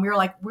going on. We were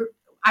like,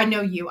 I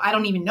know you. I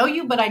don't even know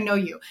you, but I know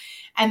you.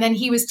 And then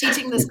he was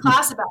teaching this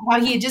class about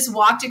how he had just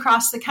walked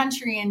across the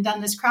country and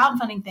done this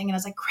crowdfunding thing. And I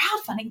was like,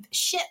 crowdfunding?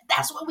 Shit,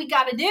 that's what we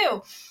got to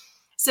do.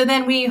 So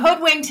then we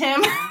hoodwinked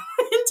him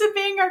into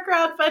being our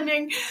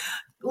crowdfunding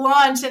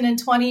launch. And in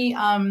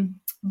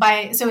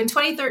in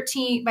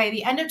 2013, by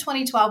the end of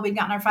 2012, we'd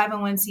gotten our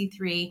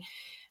 501c3.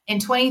 In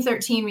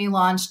 2013, we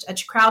launched a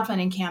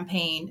crowdfunding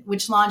campaign,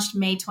 which launched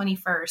May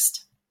 21st,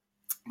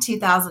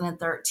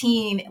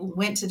 2013,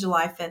 went to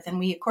July 5th, and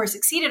we, of course,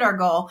 exceeded our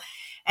goal.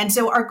 And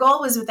so our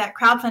goal was with that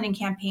crowdfunding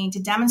campaign to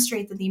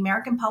demonstrate that the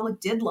American public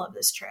did love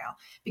this trail,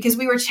 because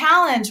we were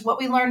challenged. What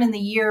we learned in the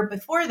year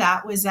before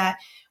that was that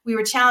we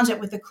were challenged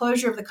with the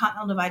closure of the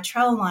Continental Divide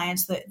Trail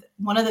Alliance, that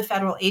one of the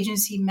federal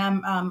agency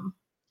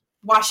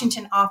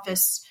Washington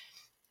office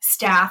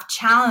staff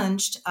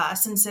challenged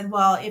us and said,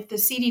 well, if the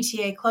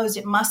CDTA closed,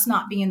 it must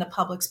not be in the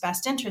public's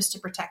best interest to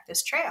protect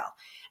this trail.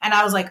 And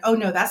I was like, oh,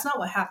 no, that's not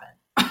what happened.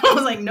 I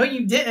was like, no,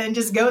 you didn't.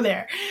 Just go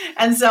there.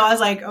 And so I was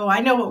like, oh, I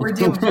know what we're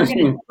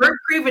doing. We're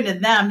proving to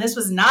them this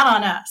was not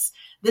on us.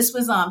 This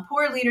was on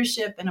poor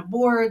leadership and a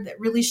board that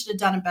really should have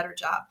done a better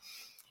job.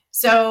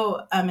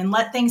 So, and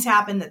let things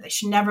happen that they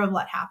should never have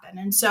let happen.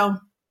 And so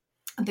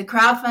the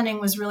crowdfunding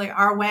was really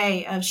our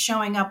way of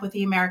showing up with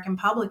the American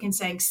public and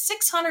saying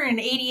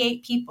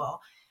 688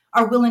 people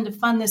are willing to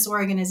fund this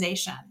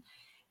organization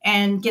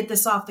and get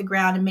this off the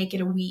ground and make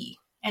it a we.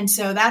 And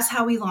so that's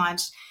how we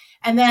launched.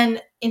 And then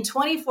in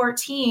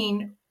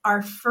 2014,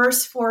 our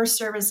first Forest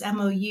Service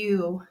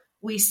MOU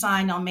we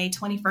signed on May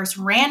 21st.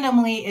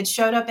 Randomly, it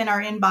showed up in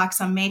our inbox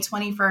on May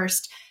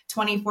 21st,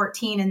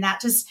 2014.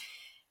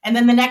 And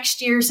then the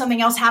next year,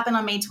 something else happened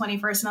on May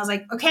 21st. And I was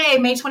like, okay,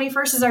 May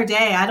 21st is our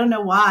day. I don't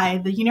know why.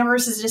 The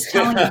universe is just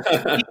telling us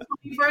May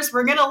 21st,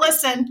 we're going to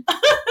listen.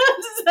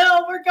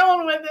 So we're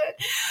going with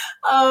it.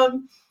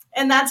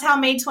 And that's how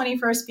May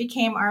 21st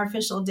became our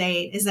official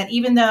date, is that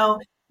even though,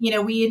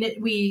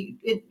 we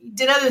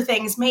did other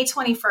things, May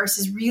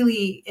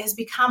 21st has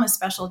become a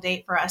special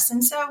date for us.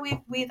 And so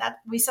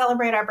we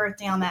celebrate our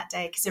birthday on that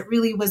day, because it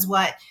really was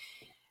what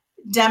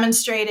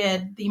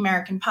demonstrated the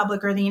American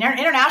public, or the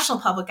international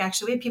public.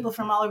 Actually, we had people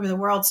from all over the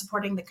world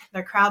supporting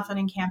their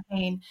crowdfunding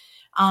campaign.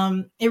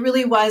 It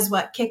really was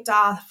what kicked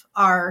off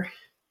our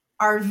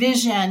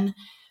vision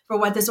for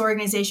what this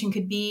organization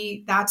could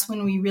be. That's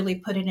when we really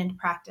put it into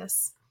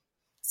practice.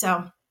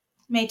 So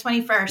May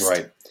 21st.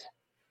 Right.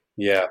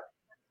 Yeah.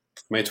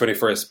 May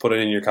 21st, put it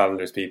in your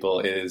calendars, people,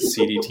 is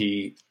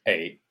CDTC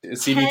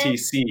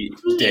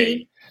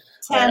Day.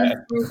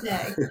 10th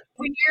birthday.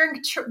 When you're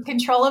in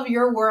control of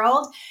your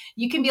world,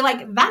 you can be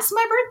like, that's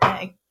my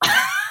birthday.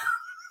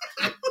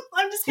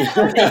 I'm just going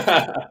to own it.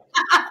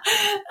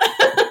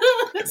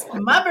 It's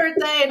my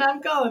birthday and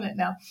I'm calling it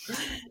now.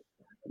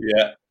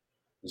 Yeah.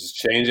 Just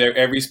change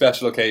every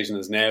special occasion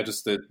is now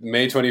just the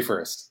May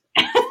 21st.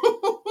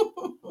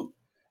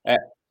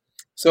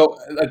 So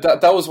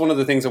that was one of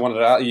the things I wanted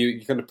to ask you.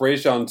 You kind of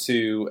bridged on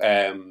to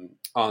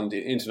on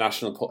the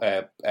international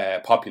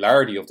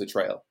popularity of the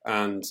trail,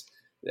 and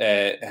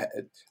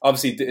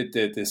obviously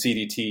the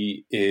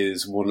CDT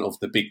is one of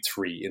the big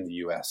three in the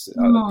US,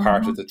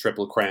 part of the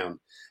Triple Crown.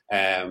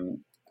 But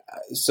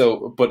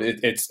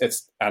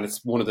it's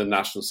one of the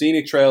national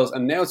scenic trails,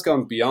 and now it's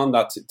gone beyond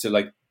that to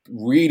like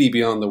really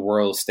beyond the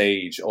world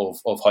stage of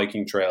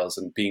hiking trails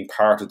and being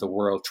part of the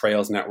World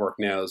Trails Network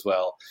now as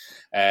well.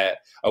 I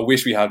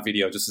wish we had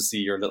video just to see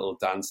your little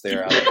dance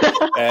there,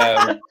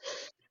 Alan.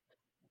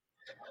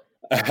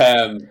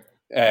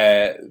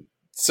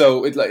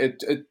 So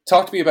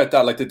talk to me about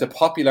that. Like the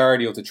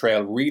popularity of the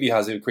trail really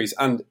has increased,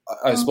 and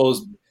I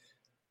suppose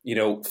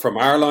from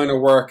our line of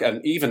work,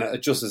 and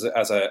even just as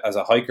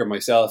a hiker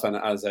myself, and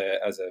as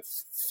a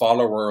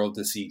follower of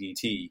the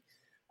CDT,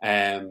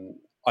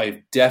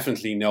 I've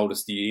definitely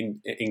noticed the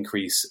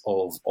increase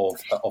of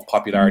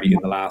popularity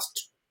in the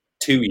last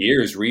 2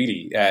 years.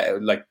 Really,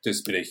 like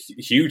there's been a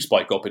huge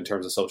spike up in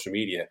terms of social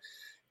media.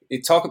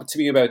 Talk to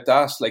me about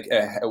that. Like,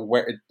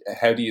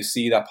 how do you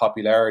see that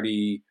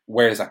popularity?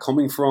 Where is that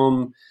coming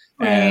from?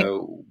 Right.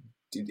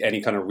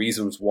 Any kind of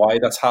reasons why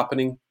that's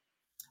happening?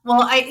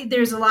 Well,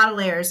 there's a lot of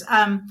layers.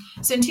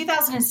 So in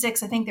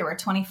 2006, I think there were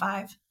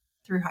 25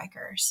 thru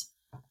hikers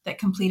that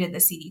completed the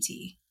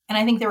CDT. And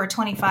I think there were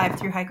 25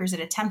 thru hikers that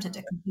attempted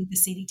to complete the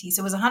CDT.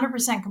 So it was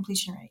 100%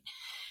 completion rate.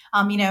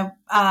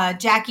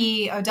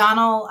 Jackie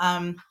O'Donnell,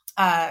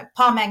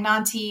 Paul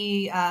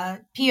Magnanti,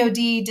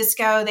 POD,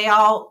 Disco, they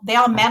all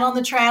met on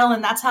the trail,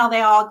 and that's how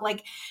they all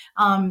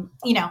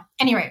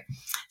anyway.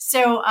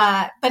 So,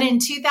 but in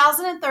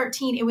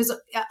 2013, it was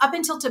up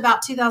until to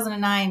about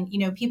 2009,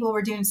 people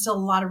were doing still a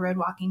lot of road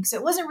walking. So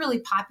it wasn't really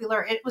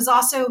popular. It was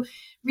also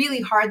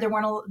really hard. There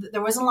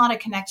wasn't a lot of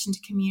connection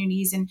to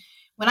communities. And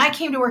when I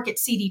came to work at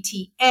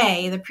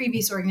CDTA, the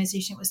previous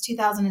organization, it was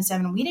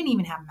 2007, we didn't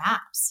even have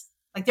maps.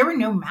 Like there were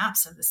no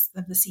maps of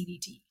the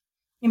CDT.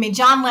 I mean,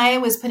 John Lay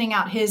was putting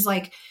out his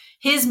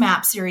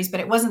map series, but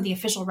it wasn't the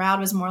official route.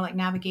 It was more like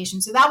navigation.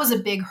 So that was a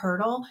big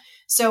hurdle.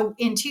 So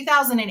in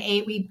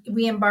 2008,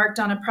 we embarked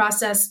on a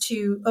process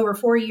to, over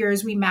 4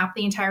 years, we mapped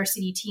the entire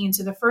CDT. And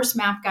so the first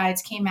map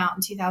guides came out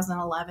in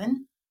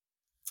 2011,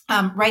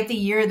 right the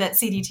year that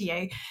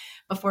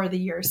before the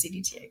year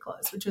CDTA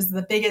closed, which was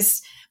the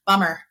biggest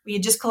bummer. We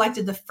had just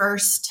collected the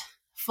first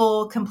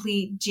full,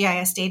 complete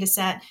GIS data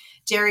set,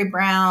 Jerry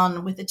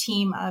Brown with a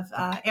team of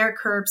Eric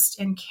Herbst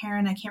and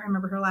Karen, I can't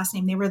remember her last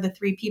name. They were the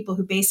three people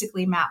who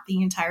basically mapped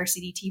the entire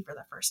CDT for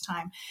the first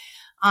time.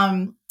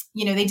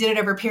 They did it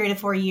over a period of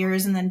 4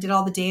 years and then did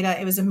all the data.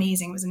 It was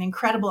amazing. It was an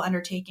incredible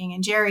undertaking.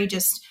 And Jerry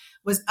just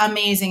was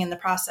amazing in the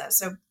process.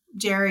 So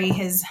Jerry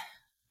is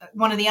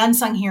one of the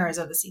unsung heroes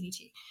of the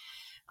CDT.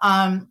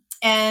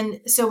 And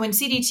so when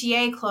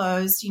CDTA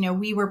closed,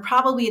 we were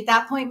probably at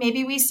that point,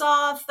 maybe we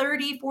saw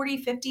 30,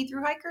 40, 50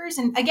 through hikers.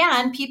 And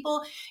again,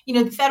 people,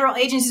 the federal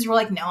agencies were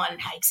like, no one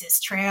hikes this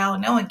trail.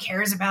 No one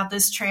cares about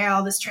this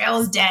trail. This trail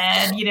is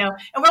dead, and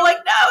we're like,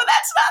 no,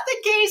 that's not the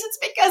case. It's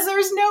because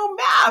there's no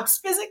maps.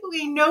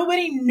 Physically,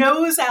 nobody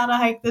knows how to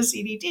hike the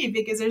CDT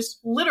because there's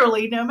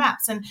literally no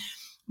maps. And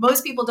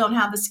most people don't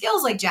have the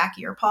skills like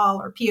Jackie or Paul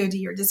or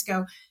POD or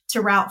Disco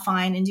to route,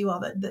 find, and do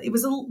all that. It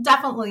was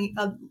definitely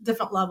a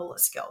different level of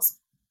skills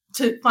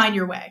to find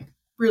your way,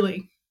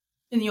 really,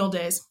 in the old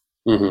days.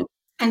 Mm-hmm.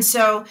 And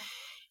so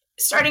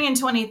starting in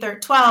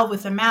 2012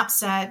 with the map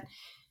set,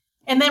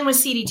 and then with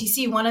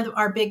CDTC, one of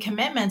our big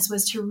commitments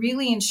was to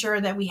really ensure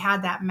that we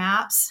had that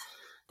map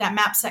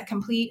set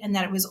complete and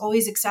that it was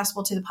always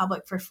accessible to the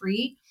public for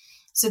free,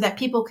 so that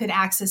people could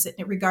access it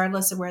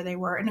regardless of where they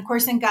were. And of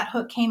course, then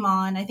GutHook came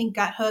on. I think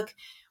GutHook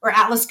or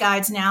Atlas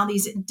Guides now,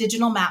 these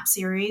digital map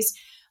series,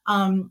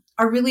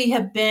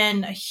 have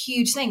been a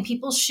huge thing.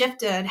 People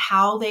shifted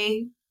how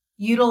they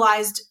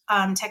utilized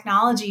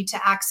technology to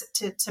access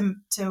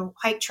to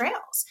hike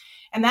trails,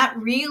 and that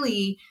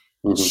really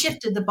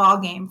shifted the ball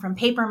game from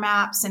paper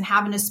maps and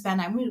having to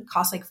spend. It would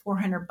cost like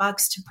 $400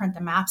 to print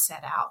the map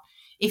set out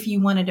if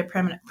you wanted to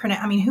print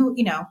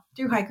it.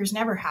 Through hikers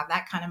never have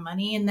that kind of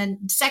money. And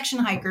then section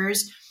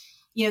hikers,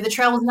 the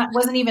trail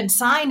wasn't even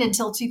signed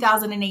until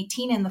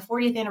 2018. And the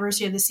 40th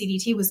anniversary of the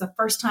CDT was the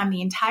first time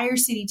the entire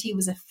CDT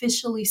was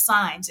officially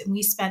signed. And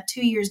we spent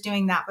 2 years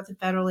doing that with the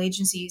federal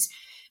agencies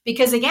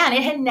because, again,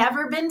 it had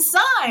never been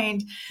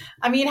signed.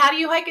 How do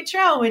you hike a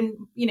trail when,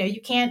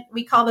 you can't?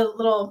 We call the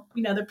little,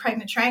 the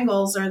pregnant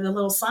triangles or the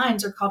little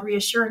signs are called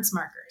reassurance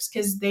markers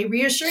because they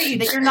reassure you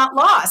that you're not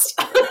lost.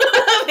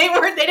 They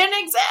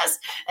didn't exist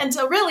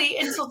until.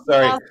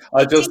 Sorry,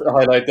 I'll just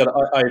highlight that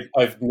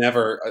I've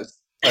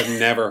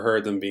never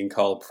heard them being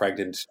called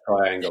pregnant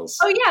triangles.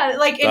 Oh yeah,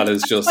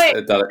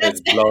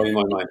 it's blowing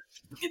my mind.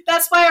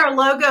 That's why our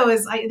logo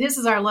is. This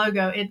is our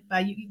logo.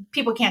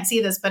 People can't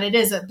see this, but it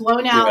is a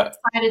blown out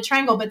sided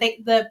triangle. But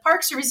the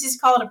Park Service used to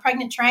call it a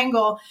pregnant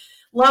triangle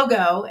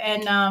logo,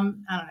 and I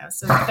don't know.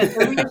 So, but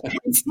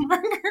the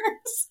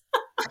markers.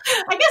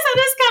 I guess that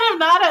is kind of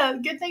not a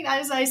good thing.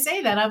 As I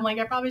say that, I'm like,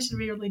 I probably should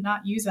really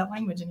not use that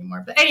language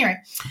anymore. But anyway,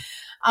 so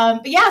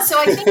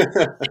I think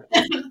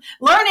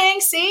learning,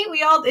 see,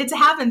 it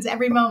happens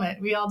every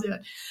moment. We all do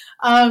it.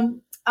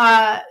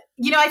 I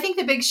think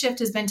the big shift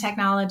has been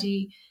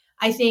technology.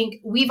 I think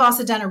we've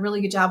also done a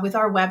really good job with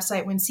our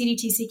website. When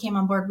CDTC came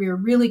on board, we were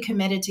really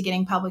committed to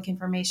getting public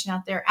information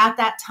out there. At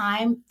that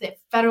time, the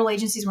federal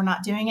agencies were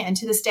not doing it. And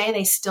to this day,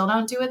 they still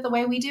don't do it the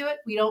way we do it.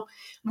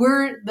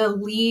 We're the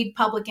lead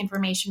public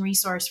information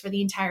resource for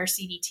the entire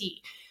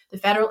CDT. The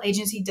federal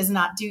agency does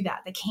not do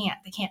that. They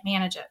can't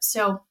manage it.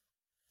 So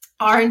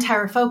our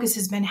entire focus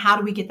has been, how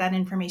do we get that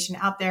information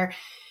out there?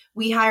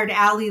 We hired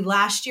Allie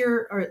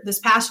this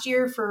past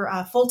year for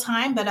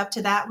full-time, but up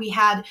to that, we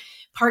had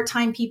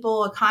part-time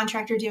people, a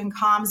contractor doing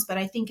comms. But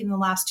I think in the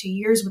last 2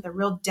 years, with a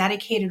real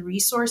dedicated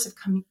resource of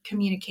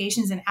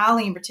communications, and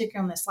Allie in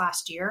particular in this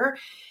last year,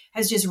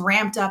 has just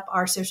ramped up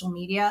our social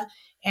media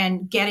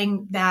and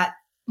getting that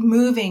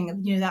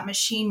moving, that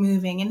machine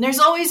moving. And there's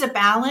always a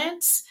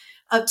balance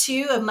of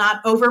not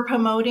over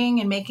promoting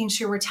and making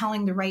sure we're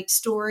telling the right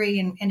story.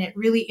 And it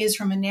really is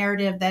from a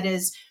narrative that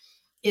is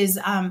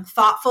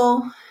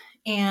thoughtful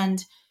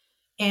and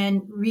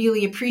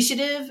really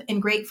appreciative and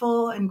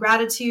grateful and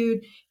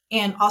gratitude,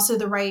 and also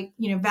the right,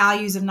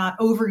 values of not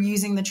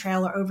overusing the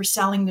trail or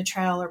overselling the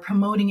trail or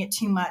promoting it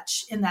too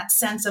much in that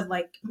sense of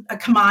like a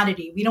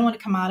commodity. We don't want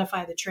to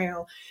commodify the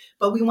trail,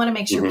 but we want to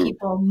make sure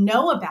people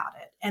know about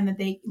it and that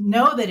they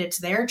know that it's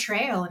their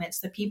trail and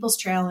it's the people's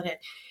trail. And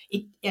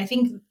I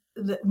think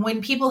that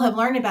when people have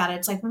learned about it,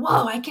 it's like,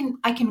 whoa, I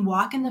can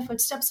walk in the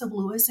footsteps of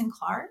Lewis and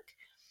Clark.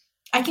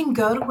 I can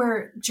go to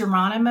where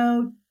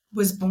Geronimo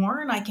was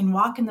born. I can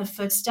walk in the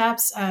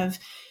footsteps of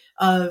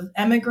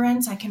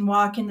immigrants. I can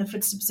walk in the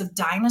footsteps of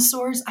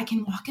dinosaurs. I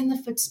can walk in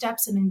the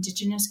footsteps of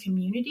indigenous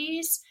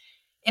communities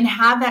and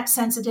have that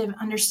sensitive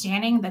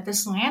understanding that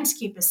this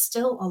landscape is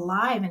still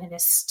alive and it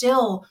is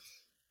still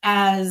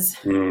as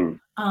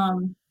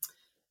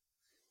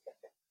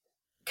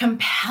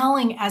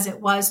compelling as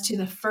it was to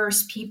the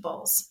first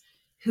peoples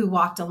who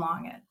walked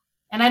along it.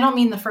 And I don't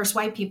mean the first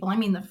white people. I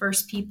mean the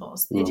first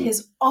peoples. It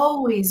has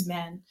always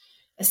been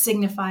a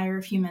signifier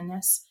of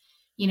humanness.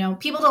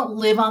 People don't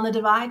live on the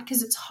divide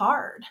because it's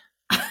hard.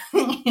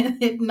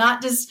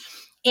 Not just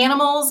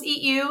animals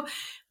eat you.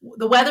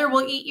 The weather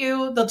will eat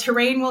you. The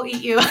terrain will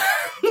eat you.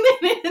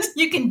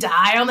 You can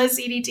die on the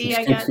CDT,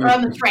 I guess, or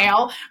on the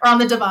trail or on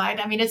the divide.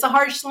 It's a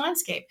harsh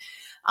landscape.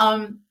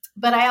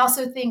 But I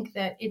also think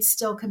that it's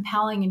still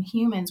compelling in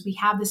humans. We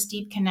have this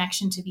deep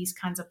connection to these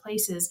kinds of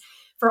places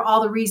for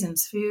all the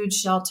reasons: food,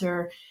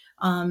 shelter,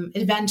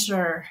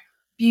 adventure,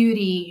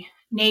 beauty,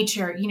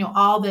 nature,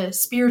 all the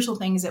spiritual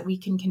things that we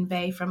can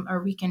convey from,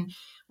 or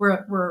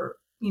we're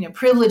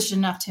privileged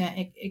enough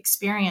to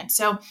experience.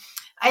 So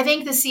I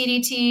think the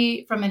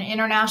CDT from an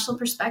international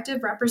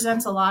perspective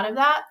represents a lot of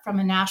that. From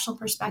a national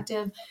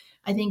perspective,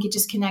 I think it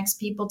just connects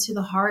people to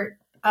the heart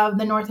of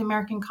the North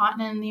American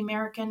continent and the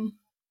American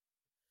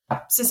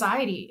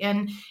society,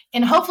 and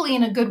hopefully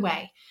in a good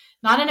way,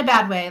 not in a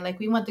bad way. Like,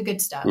 we want the good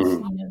stuff,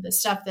 the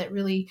stuff that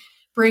really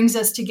brings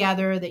us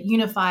together, that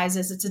unifies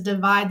us. It's a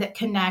divide that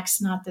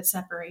connects, not that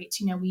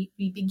separates. We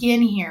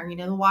begin here,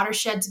 the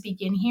watersheds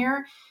begin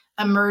here,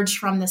 emerge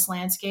from this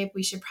landscape.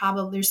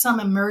 There's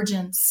some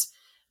emergence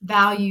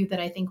value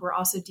that I think we're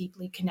also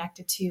deeply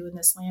connected to in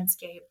this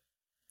landscape,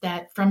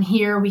 that from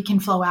here we can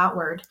flow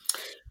outward.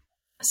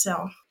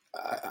 So.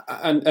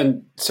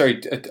 And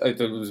sorry,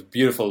 there was a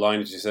beautiful line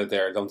that you said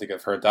there. I don't think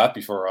I've heard that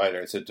before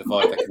either. It's a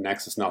divide that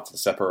connects us, not that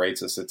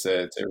separates us. It's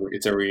a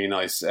really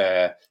nice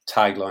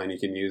tagline you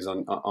can use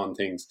on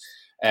things.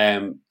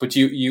 But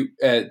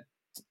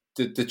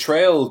the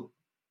trail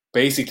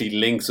basically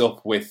links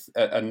up with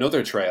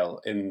another trail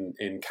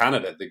in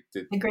Canada,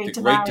 the Great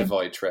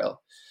Divide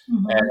Trail.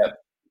 Mm-hmm.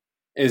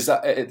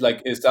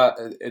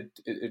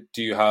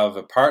 Do you have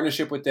a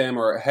partnership with them,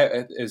 or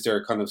is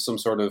there kind of some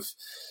sort of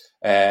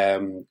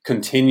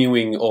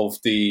continuing of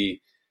the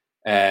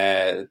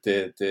I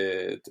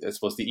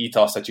suppose the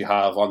ethos that you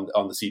have on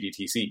the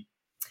CDTC?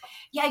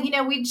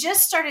 Yeah, we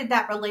just started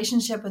that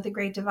relationship with the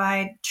Great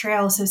Divide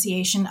Trail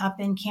Association up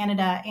in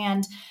Canada,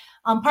 and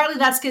partly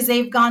that's because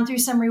they've gone through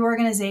some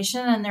reorganization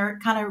and they're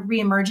kind of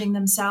reemerging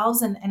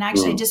themselves. And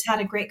actually, I just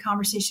had a great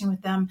conversation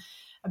with them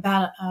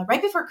about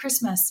right before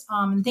Christmas,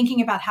 and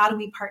thinking about how do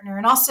we partner.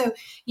 And also,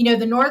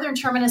 the northern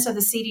terminus of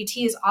the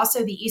CDT is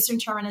also the eastern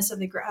terminus of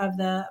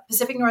the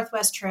Pacific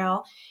Northwest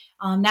Trail,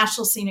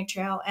 National Scenic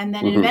Trail, and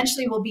then it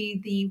eventually will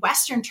be the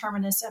western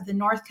terminus of the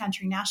North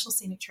Country National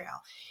Scenic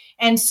Trail.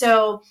 And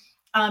so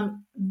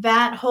and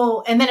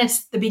then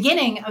it's the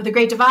beginning of the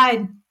Great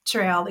Divide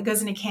Trail that goes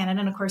into Canada,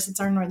 and of course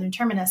it's our northern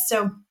terminus.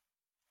 So,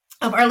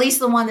 or at least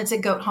the one that's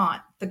at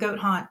the Goat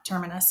Haunt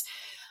terminus.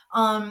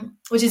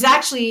 Which is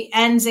actually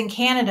ends in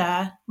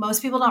Canada.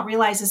 Most people don't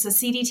realize this. The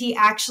CDT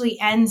actually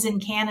ends in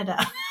Canada.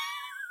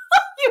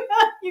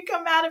 You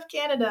come out of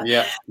Canada.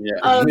 Yeah.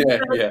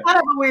 It's kind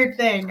of a weird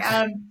thing.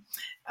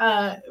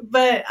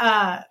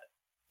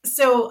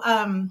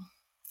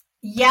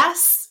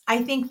 Yes,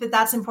 I think that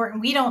that's important.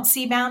 We don't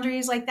see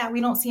boundaries like that.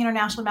 We don't see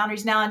international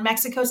boundaries now. And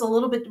Mexico's a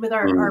little bit, with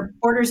our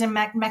borders in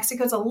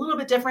Mexico's a little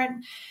bit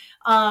different,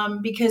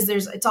 because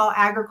it's all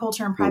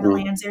agriculture and private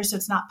lands there, so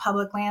it's not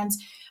public lands.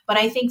 But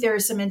I think there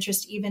is some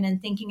interest even in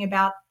thinking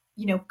about,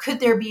 could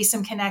there be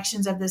some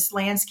connections of this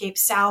landscape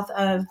south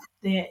of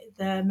the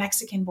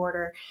Mexican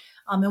border,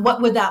 and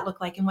what would that look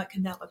like, and what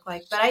could that look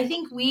like? But I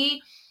think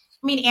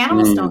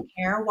animals don't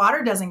care.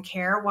 Water doesn't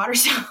care.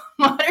 Water's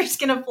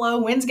going to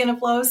flow. Wind's going to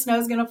flow.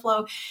 Snow's going to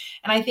flow.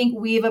 And I think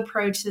we've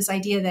approached this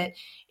idea that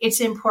it's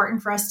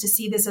important for us to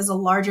see this as a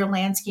larger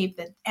landscape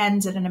that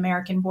ends at an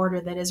American border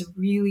that is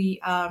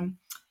really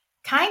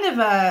kind of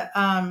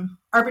a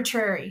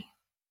arbitrary.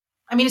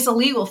 It's a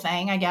legal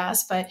thing, I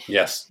guess, but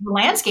yes, the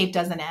landscape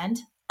doesn't end.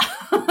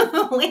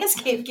 The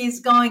landscape keeps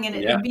going, and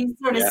it would be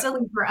sort of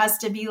silly for us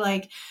to be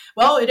like,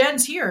 well, it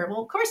ends here.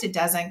 Well, of course it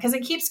doesn't, because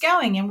it keeps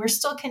going and we're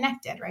still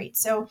connected, right?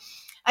 So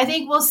I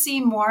think we'll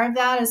see more of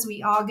that as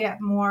we all get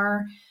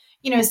more,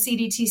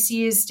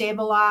 CDTC is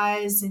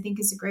stabilized. I think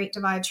it's a Great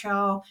Divide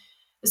Trail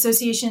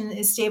Association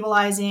is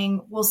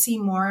stabilizing. We'll see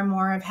more and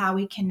more of how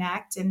we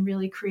connect and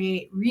really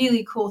create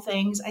really cool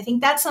things. I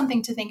think that's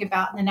something to think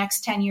about in the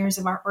next 10 years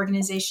of our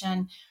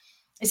organization,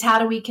 is how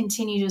do we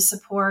continue to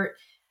support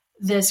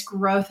this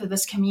growth of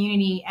this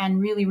community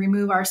and really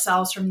remove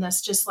ourselves from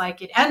this, just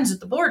like it ends at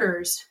the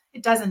borders.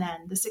 It doesn't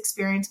end. This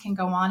experience can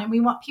go on, and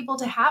we want people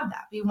to have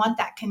that. We want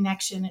that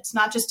connection. It's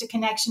not just a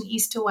connection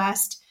east to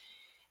west.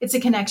 It's a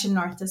connection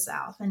north to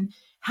south. And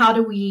how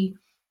do we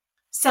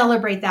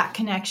celebrate that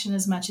connection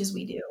as much as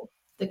we do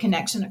the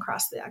connection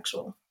across the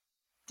actual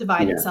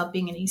divide itself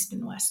being an east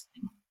and west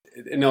thing?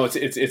 No, it's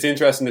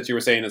interesting that you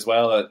were saying as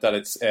well that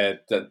it's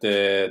that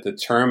the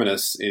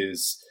terminus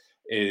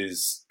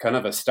is kind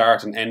of a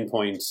start and end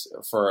point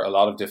for a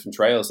lot of different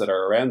trails that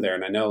are around there.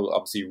 And I know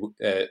obviously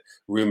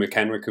Rue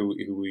McKenrick, who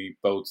we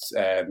both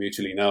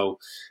mutually know,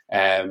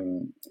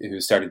 who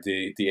started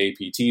the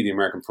APT, the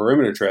American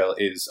Perimeter Trail,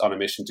 is on a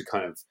mission to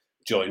kind of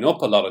join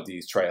up a lot of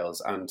these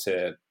trails and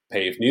to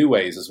pave new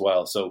ways as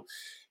well. So,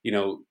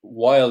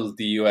 while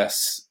the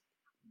US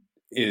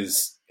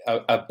is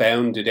a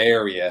bounded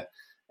area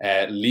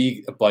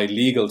by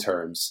legal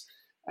terms,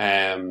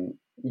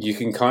 you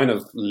can kind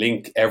of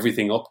link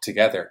everything up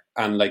together,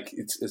 and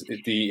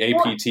the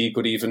APT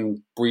could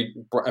even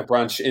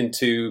branch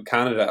into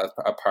Canada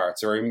at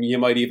parts, or you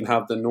might even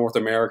have the North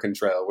American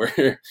Trail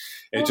where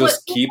it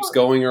keeps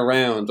going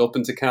around up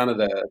into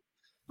Canada.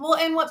 Well,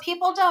 and what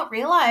people don't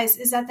realize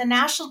is that the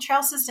National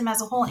Trail System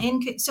as a whole,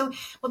 so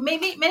what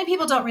maybe many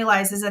people don't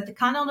realize is that the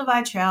Continental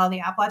Divide Trail, the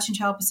Appalachian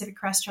Trail, Pacific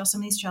Crest Trail,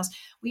 some of these trails,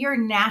 we are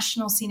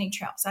national scenic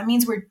trails. That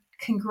means we're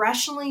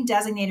congressionally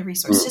designated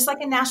resource, just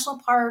like a national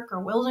park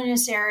or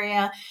wilderness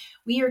area.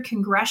 We are a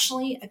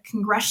congressionally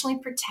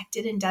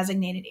protected and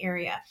designated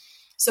area.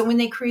 So when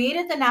they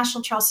created the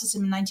National Trail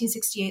System in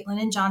 1968,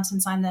 Lyndon Johnson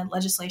signed the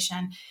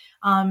legislation.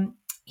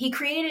 He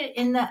created it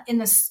in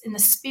the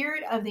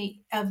spirit of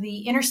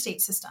the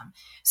interstate system.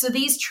 So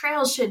these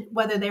trails should,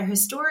 whether they're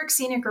historic,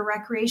 scenic, or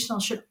recreational,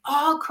 should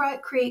all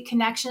create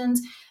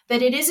connections.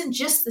 That it isn't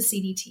just the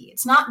CDT,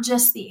 it's not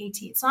just the AT,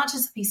 it's not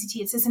just the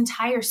PCT, it's this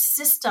entire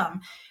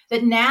system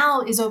that now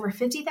is over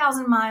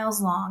 50,000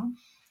 miles long.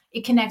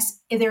 It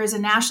connects. There is a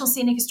national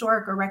scenic,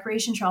 historic, or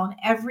recreation trail in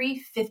every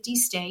 50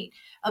 state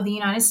of the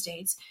United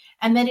States,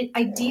 and that it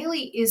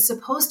ideally is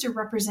supposed to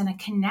represent a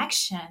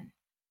connection.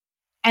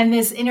 And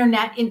this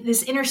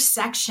this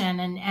intersection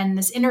and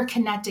this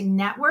interconnecting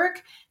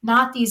network,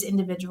 not these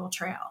individual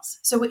trails.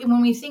 So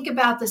when we think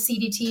about the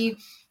CDT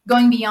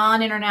going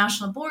beyond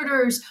international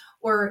borders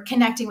or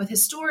connecting with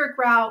historic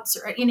routes,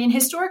 and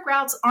historic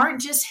routes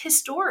aren't just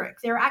historic.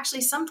 There are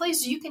actually some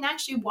places you can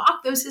actually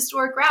walk those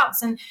historic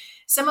routes. And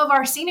some of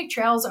our scenic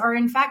trails are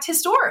in fact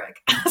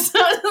historic. So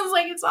it's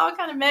like it's all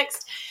kind of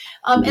mixed.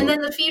 And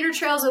then the feeder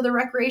trails or the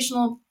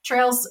recreational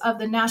trails of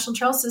the National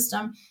Trail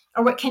System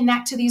are what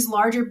connect to these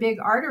larger big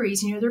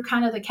arteries. They're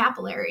kind of the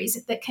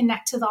capillaries that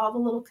connect to all the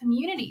little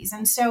communities.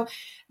 And so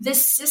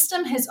this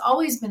system has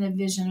always been a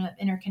vision of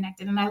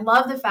interconnected. And I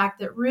love the fact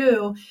that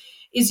Rue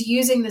is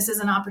using this as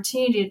an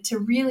opportunity to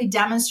really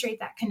demonstrate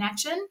that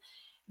connection,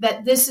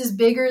 that this is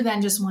bigger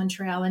than just one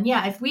trail. And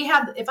yeah,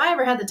 if I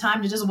ever had the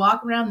time to just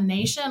walk around the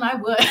nation, I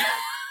would.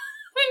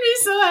 I'd be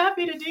so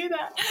happy to do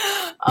that.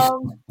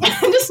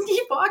 Just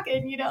keep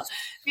walking,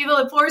 people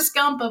at Forrest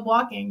Gump of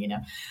walking,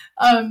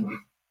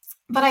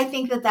 But I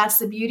think that that's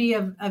the beauty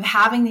of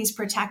having these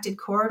protected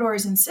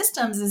corridors and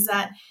systems, is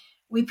that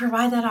we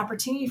provide that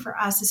opportunity for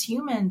us as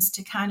humans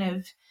to kind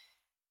of,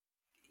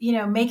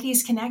 make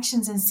these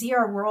connections and see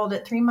our world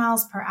at 3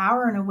 miles per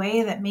hour in a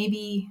way that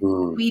maybe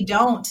we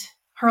don't,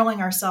 hurling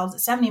ourselves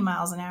at 70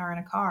 miles an hour in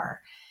a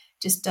car.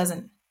 Just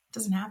doesn't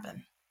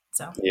happen.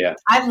 So yeah,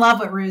 I love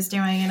what Rue's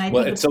doing. And I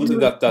think it's something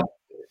that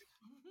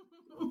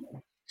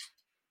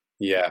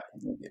yeah,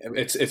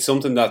 it's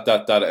something that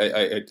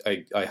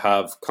I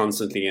have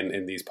constantly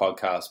in these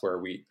podcasts where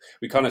we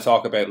kind of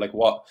talk about like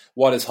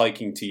what is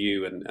hiking to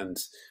you, and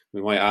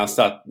we might ask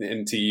that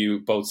into you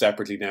both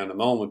separately now in a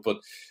moment, but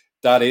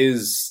that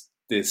is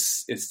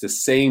it's the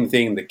same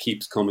thing that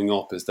keeps coming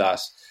up, is that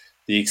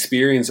the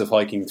experience of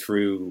hiking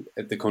through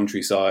the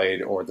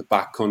countryside or the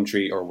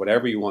backcountry or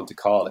whatever you want to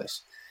call it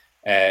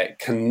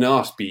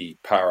cannot be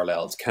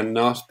paralleled,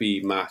 cannot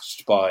be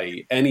matched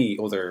by any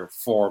other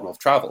form of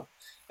travel.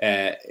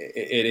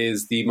 It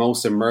is the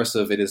most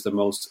immersive, it is the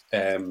most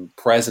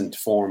present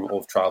form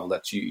of travel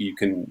that you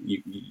can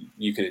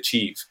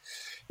achieve.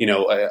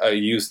 I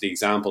use the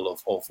example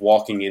of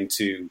walking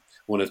into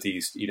one of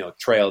these,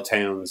 trail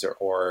towns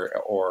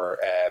or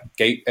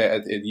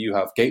you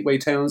have gateway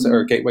towns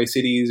or gateway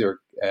cities or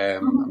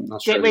I'm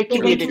not sure. Gateway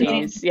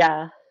communities,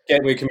 yeah.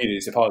 Gateway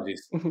communities,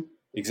 apologies.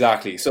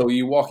 Exactly. So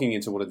you're walking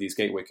into one of these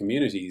gateway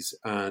communities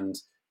and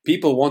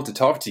people want to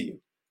talk to you.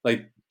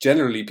 Like,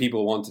 generally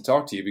people want to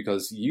talk to you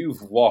because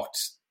you've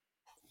walked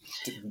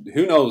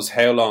who knows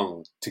how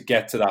long to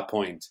get to that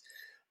point,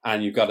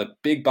 and you've got a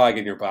big bag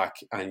in your back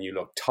and you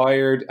look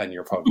tired and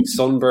you're probably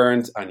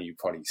sunburned and you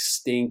probably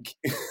stink.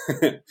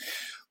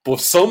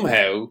 But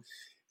somehow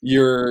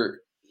you're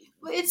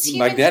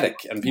magnetic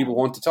and people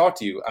want to talk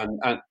to you,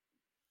 and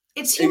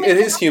it's human. It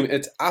is human.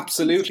 It's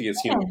absolutely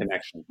it's human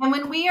connection. And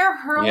when we are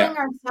hurling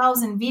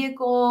ourselves in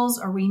vehicles,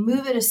 or we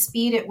move at a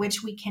speed at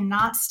which we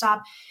cannot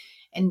stop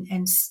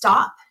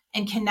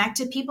and connect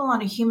to people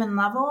on a human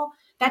level,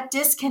 that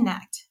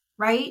disconnect,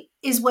 right,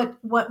 is what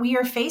we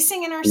are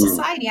facing in our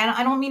society.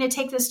 I don't mean to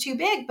take this too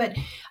big, but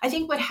I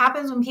think what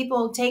happens when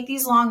people take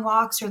these long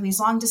walks or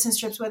these long distance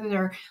trips, whether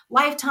they're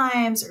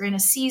lifetimes or in a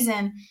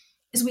season,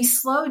 is we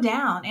slow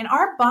down, and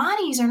our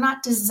bodies are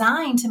not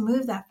designed to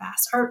move that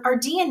fast. Our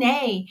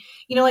DNA,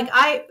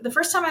 the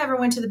first time I ever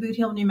went to the Boot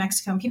Heel of New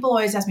Mexico, and people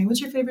always ask me, what's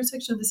your favorite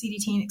section of the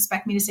CDT, and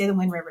expect me to say the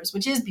Wind Rivers,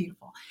 which is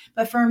beautiful.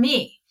 But for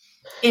me,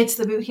 it's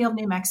the Boot Heel of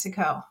New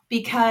Mexico,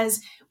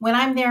 because when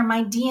I'm there,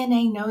 my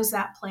DNA knows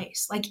that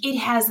place. Like, it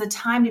has the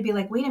time to be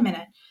like, wait a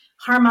minute,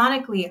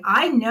 harmonically,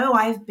 I know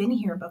I've been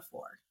here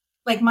before.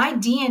 Like, my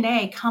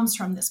DNA comes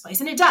from this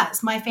place, and it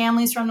does. My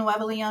family's from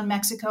Nuevo Leon,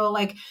 Mexico,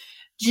 like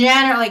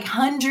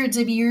hundreds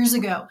of years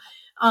ago,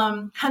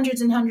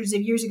 hundreds and hundreds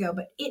of years ago,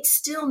 but it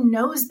still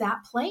knows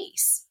that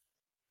place.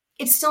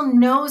 It still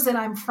knows that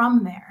I'm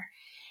from there.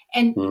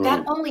 And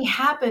that only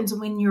happens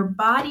when your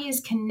body is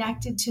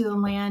connected to the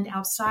land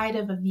outside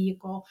of a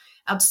vehicle,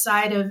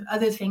 outside of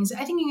other things.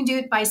 I think you can do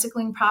it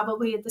bicycling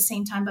probably at the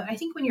same time, but I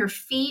think when your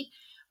feet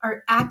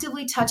are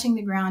actively touching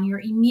the ground, you're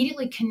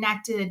immediately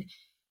connected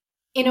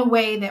in a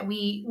way that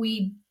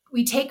we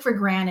take for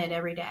granted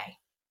every day.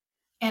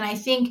 And I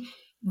think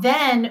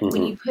Then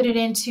when you put it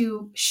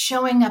into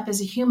showing up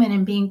as a human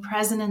and being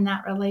present in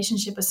that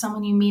relationship with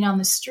someone you meet on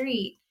the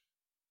street,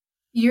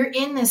 you're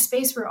in this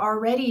space where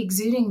already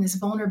exuding this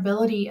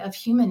vulnerability of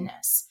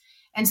humanness.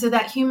 And so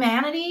that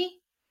humanity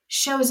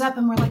shows up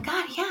and we're like,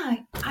 God, yeah,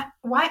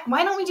 why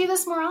don't we do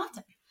this more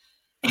often?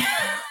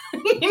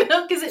 You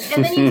know,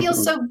 and then you feel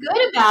so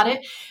good about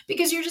it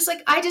because you're just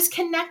like, I just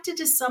connected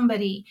to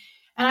somebody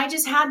and I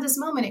just had this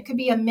moment. It could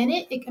be a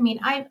minute.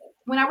 I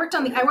worked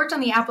on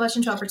the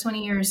Appalachian Trail for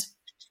 20 years.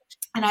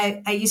 And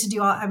I used to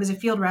do I was a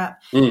field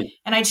rep, and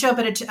I'd show up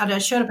at a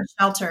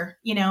shelter,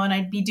 you know, and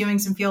I'd be doing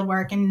some field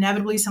work, and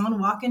inevitably someone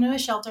would walk into a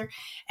shelter,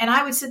 and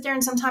I would sit there,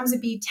 and sometimes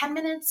it'd be 10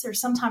 minutes or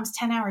sometimes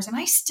 10 hours, and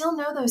I still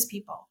know those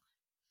people.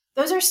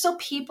 Those are still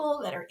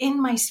people that are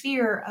in my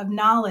sphere of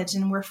knowledge,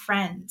 and we're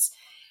friends.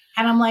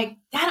 And I'm like,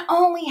 that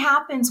only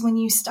happens when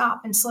you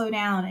stop and slow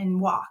down and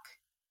walk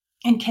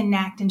and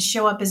connect and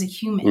show up as a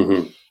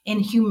human in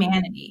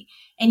humanity.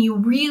 And you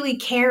really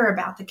care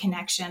about the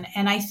connection.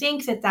 And I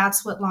think that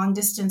that's what long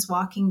distance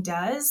walking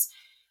does.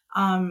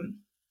 And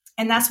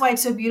that's why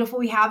it's so beautiful.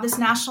 We have this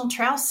national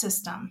trail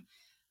system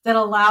that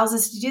allows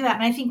us to do that.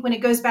 And I think when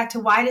it goes back to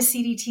why does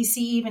CDTC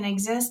even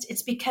exist,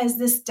 it's because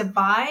this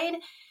divide,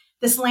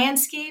 this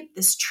landscape,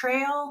 this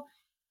trail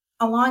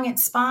along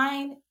its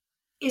spine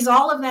is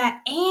all of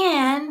that.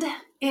 And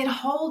it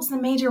holds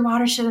the major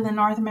watershed of the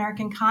North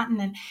American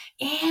continent,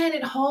 and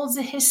it holds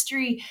the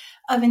history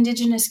of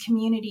Indigenous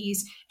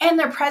communities and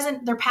their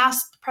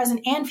past,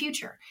 present, and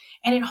future.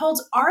 And it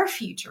holds our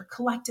future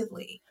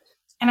collectively.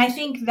 And I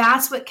think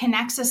that's what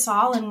connects us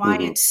all and why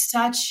it's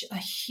such a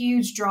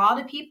huge draw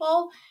to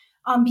people.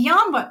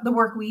 Beyond what the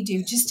work we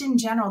do, just in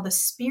general, the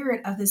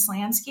spirit of this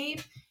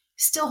landscape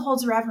still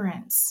holds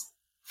reverence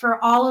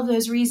for all of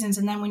those reasons.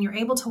 And then when you're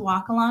able to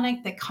walk along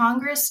it, that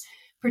Congress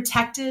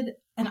protected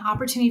an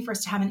opportunity for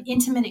us to have an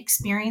intimate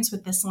experience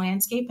with this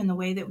landscape in the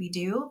way that we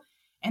do,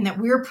 and that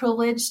we're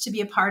privileged to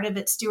be a part of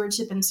its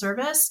stewardship and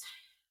service,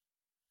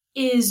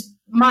 is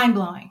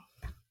mind-blowing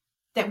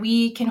that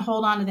we can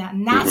hold on to that.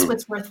 And that's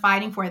what's worth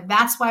fighting for.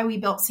 That's why we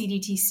built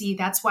CDTC.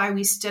 That's why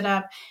we stood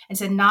up and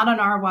said, not on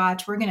our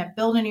watch. We're going to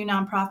build a new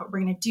nonprofit.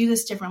 We're going to do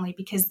this differently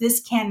because this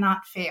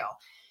cannot fail.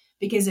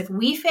 Because if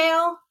we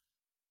fail,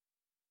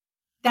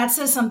 that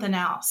says something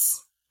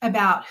else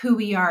about who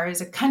we are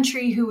as a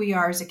country, who we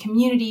are as a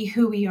community,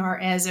 who we are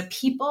as a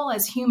people,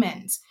 as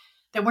humans,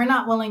 that we're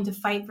not willing to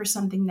fight for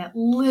something that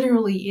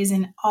literally is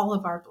in all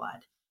of our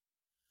blood.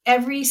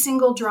 Every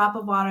single drop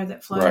of water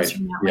that flows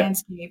from that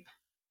landscape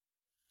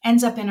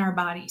ends up in our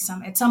body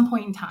at some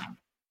point in time.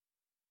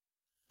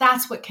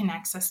 That's what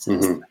connects us to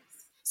this place.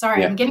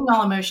 Sorry, I'm getting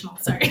all emotional.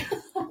 Sorry.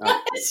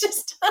 It's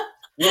just...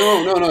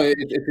 No.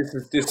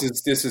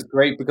 This is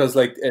great because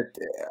like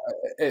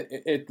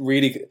it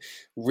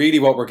really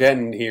what we're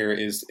getting here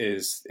is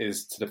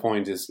to the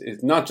point is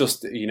not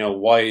just, you know,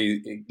 why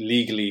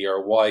legally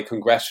or why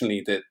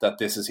congressionally that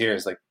this is here.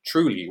 Is like,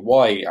 truly,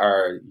 why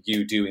are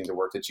you doing the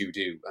work that you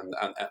do? And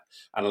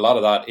a lot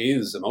of that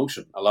is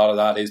emotion. A lot of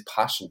that is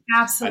passion.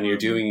 Absolutely. And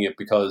you're doing it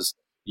because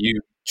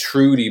you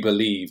truly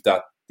believe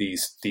that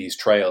these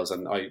trails,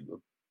 and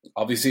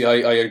obviously,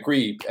 I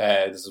agree.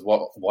 This is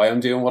why I'm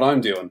doing what I'm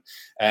doing.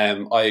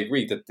 I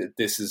agree that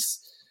this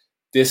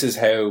is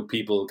how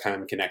people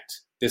can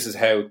connect. This is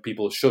how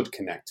people should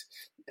connect.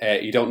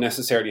 You don't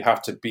necessarily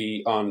have to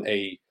be on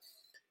a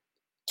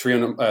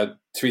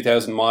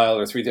 3,000 mile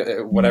or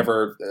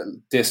whatever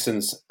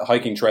distance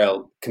hiking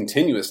trail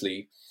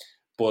continuously,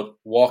 but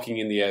walking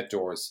in the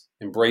outdoors,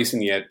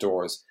 embracing the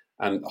outdoors.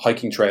 And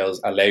hiking trails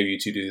allow you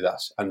to do that,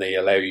 and they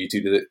allow you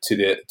to do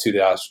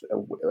that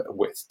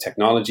with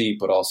technology,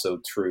 but also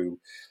through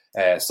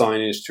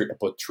signage,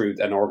 but through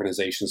an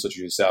organization such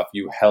as yourself.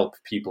 You help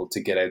people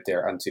to get out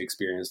there and to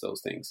experience those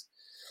things.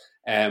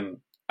 And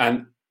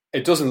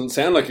it doesn't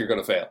sound like you're going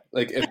to fail,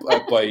 like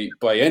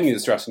by any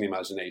stretch of the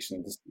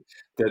imagination.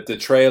 The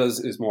trail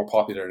is more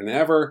popular than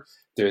ever.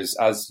 There's,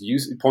 as you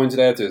pointed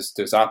out, there's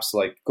apps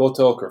like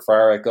GoTook or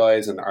Far Out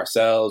Guys and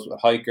ourselves,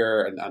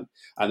 Hiker, and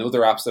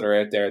other apps that are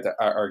out there that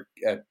are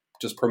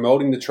just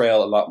promoting the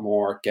trail a lot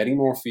more, getting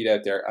more feet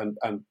out there, and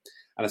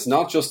it's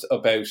not just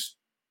about,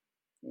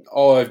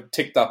 oh, I've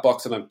ticked that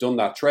box and I've done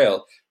that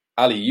trail.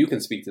 Ali, you can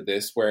speak to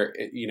this, where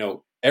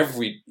you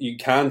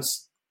can't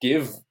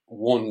give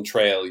one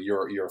trail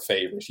your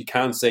favorite. You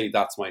can't say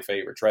that's my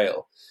favorite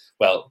trail.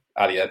 Well,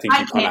 Ali, I think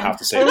you kind of have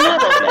to say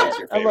that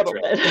your favorite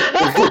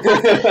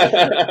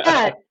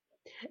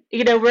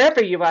trail. But,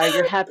 wherever you are,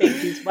 you're having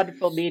these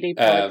wonderful,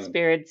 meaningful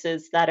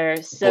experiences that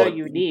are so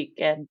unique.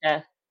 And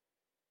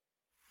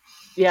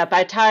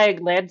by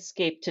tying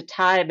landscape to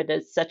time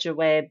in such a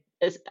way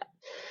as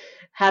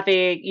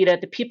having,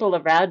 the people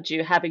around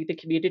you, having the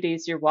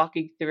communities you're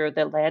walking through,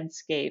 the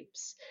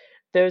landscapes,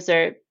 those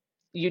are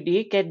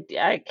unique, and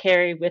I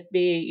carry with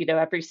me,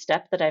 every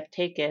step that I've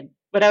taken.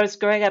 When I was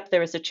growing up, there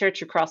was a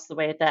church across the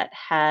way that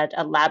had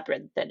a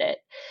labyrinth in it,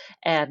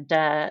 and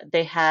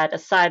they had a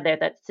sign there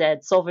that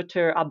said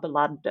 "Solvitur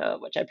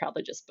ambulando," which I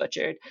probably just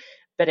butchered,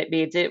 but it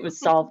means it was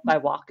solved by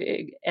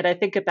walking. And I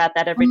think about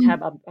that every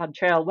time I'm on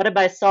trail. What am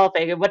I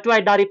solving? And what do I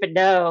not even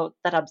know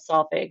that I'm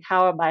solving?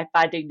 How am I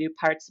finding new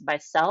parts of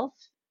myself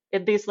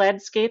in these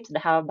landscapes? And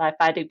how am I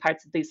finding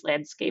parts of these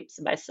landscapes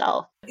in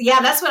myself?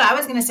 Yeah, that's what I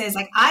was going to say is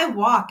like, I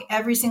walk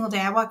every single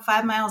day. I walk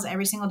 5 miles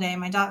every single day.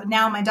 My dog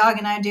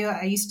and I do,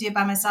 I used to do it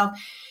by myself,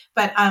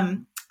 but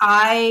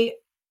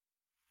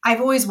I've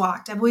always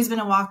walked. I've always been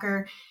a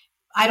walker.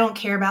 I don't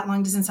care about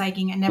long distance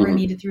hiking. I never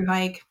needed through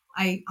hike.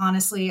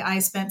 I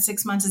spent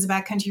 6 months as a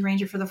backcountry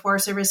ranger for the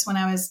Forest Service when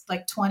I was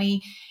like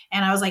 20.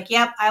 And I was like,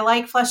 yep, I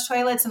like flush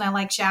toilets and I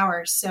like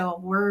showers. So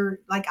we're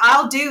like,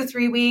 I'll do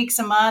 3 weeks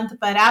a month.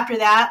 But after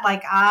that,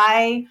 like,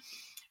 I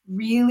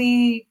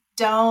really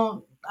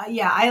don't. I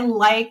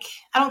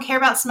don't care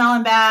about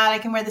smelling bad. I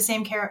can wear the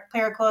same pair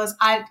of clothes.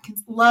 I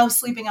love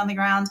sleeping on the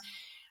ground.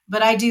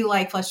 But I do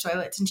like flush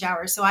toilets and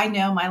showers, so I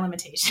know my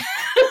limitations.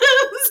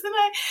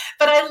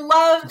 But I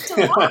love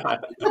to walk.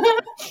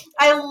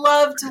 I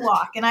love to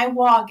walk, and I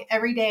walk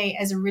every day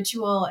as a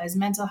ritual, as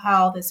mental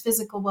health, as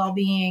physical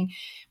well-being.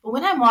 But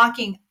when I'm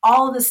walking,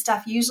 all of this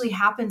stuff usually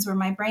happens where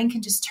my brain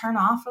can just turn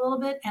off a little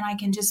bit, and I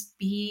can just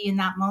be in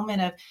that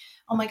moment of,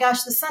 oh my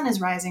gosh, the sun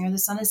is rising, or the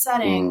sun is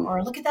setting,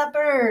 or look at that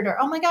bird, or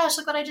oh my gosh,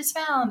 look what I just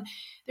found.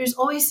 There's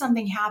always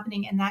something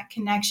happening, and that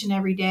connection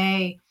every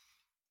day,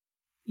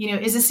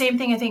 is the same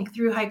thing I think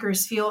through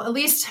hikers feel, at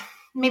least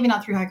maybe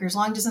not through hikers,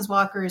 long distance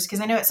walkers,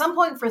 because I know at some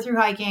point for through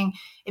hiking,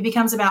 it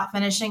becomes about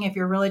finishing. If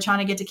you're really trying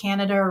to get to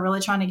Canada or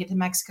really trying to get to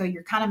Mexico,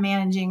 you're kind of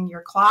managing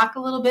your clock a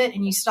little bit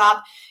and you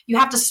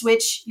have to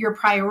switch your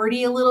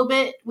priority a little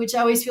bit, which I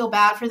always feel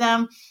bad for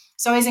them.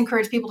 So I always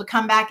encourage people to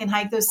come back and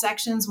hike those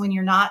sections when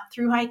you're not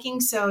through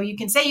hiking. So you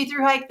can say you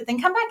through hike, but then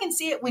come back and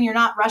see it when you're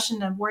not rushing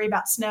to worry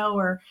about snow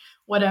or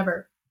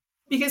whatever.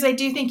 Because I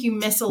do think you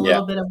miss a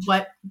little bit of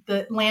what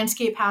the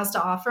landscape has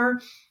to offer.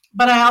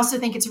 But I also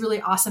think it's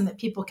really awesome that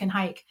people can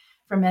hike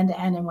from end to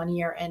end in 1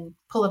 year and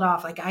pull it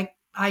off. Like I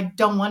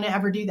don't want to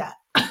ever do that.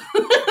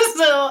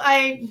 So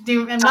I'm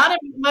not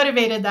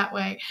motivated that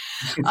way.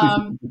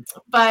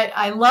 But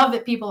I love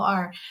that people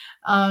are.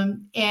 I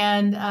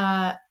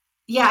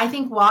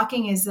think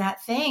walking is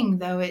that thing,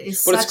 though.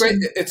 It's great.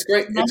 It's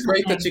great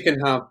that you can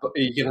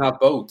have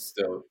both,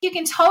 though. You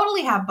can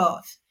totally have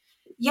both.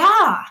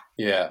 Yeah.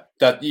 Yeah.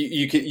 That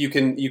you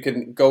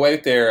can go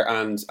out there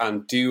and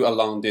do a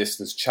long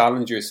distance,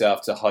 challenge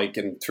yourself to hike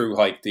and through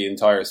hike the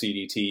entire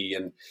CDT,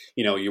 and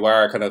you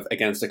are kind of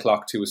against the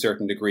clock to a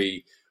certain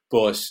degree,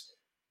 but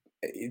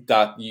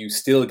that you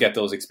still get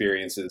those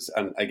experiences.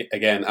 And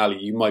again, Ali,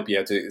 you might be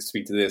able to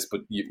speak to this,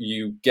 but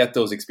you get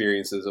those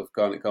experiences of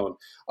going, oh,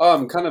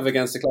 I'm kind of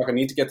against the clock. I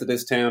need to get to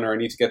this town, or I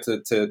need to get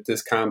to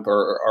this camp,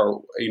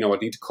 or I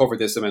need to cover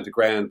this amount of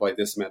ground by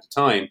this amount of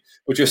time.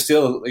 But you're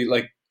still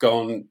like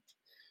going,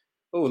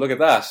 oh, look at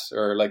that,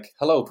 or like,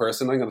 hello,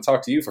 person, I'm going to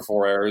talk to you for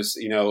 4 hours.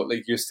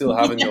 Like you're still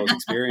having those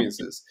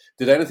experiences.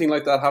 Did anything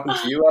like that happen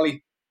to you,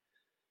 Ali?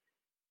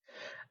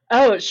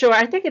 Oh, sure.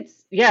 I think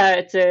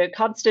it's a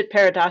constant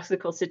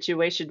paradoxical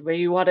situation where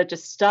you want to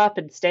just stop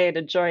and stay and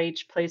enjoy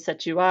each place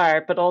that you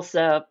are, but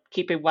also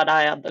keeping one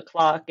eye on the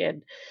clock.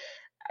 And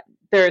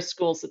there are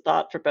schools of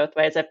thought for both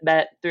ways. I've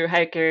met through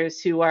hikers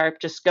who are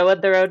just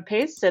going their own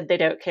pace and they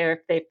don't care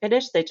if they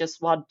finish. They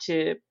just want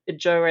to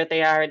enjoy where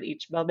they are in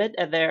each moment.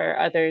 And there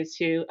are others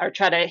who are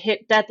trying to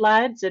hit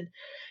deadlines. And,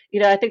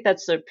 I think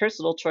that's a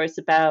personal choice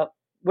about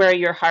where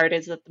your heart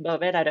is at the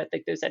moment. I don't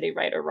think there's any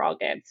right or wrong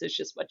answer. It's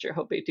just what you're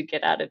hoping to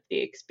get out of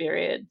the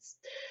experience.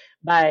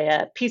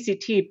 My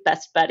PCT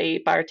best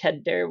buddy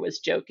bartender was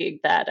joking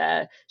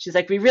that she's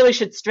like, we really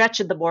should stretch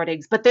in the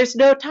mornings, but there's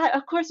no time.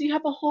 Of course, you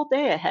have a whole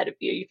day ahead of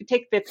you. You can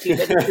take 15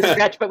 minutes to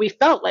stretch, but we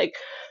felt like,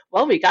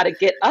 well, we got to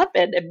get up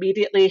and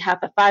immediately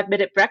have a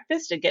 5-minute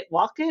breakfast and get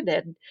walking.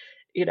 And,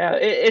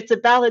 it's a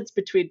balance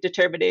between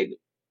determining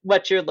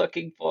what you're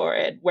looking for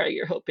and where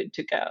you're hoping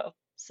to go.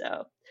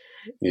 So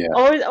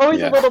always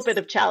a little bit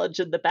of challenge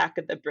in the back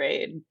of the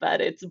brain,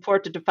 but it's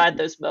important to find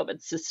those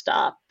moments to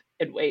stop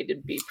and wait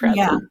and be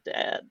present.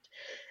 And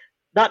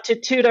not to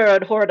toot our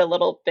own horn a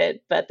little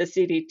bit, but the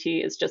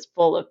CDT is just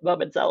full of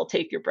moments that will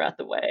take your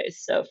breath away.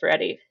 So for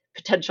any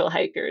potential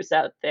hikers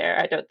out there,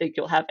 I don't think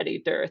you'll have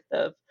any dearth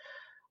of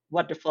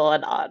wonderful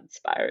and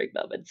awe-inspiring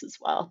moments as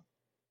well.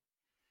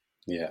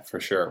 Yeah, for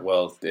sure.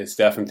 Well, it's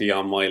definitely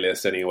on my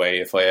list anyway.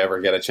 If I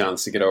ever get a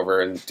chance to get over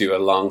and do a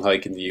long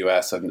hike in the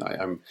US,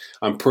 I'm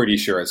pretty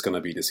sure it's going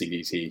to be the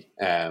CDT.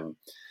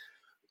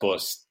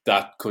 But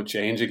that could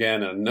change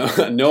again, and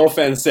no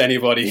offense to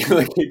anybody,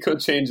 like it could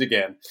change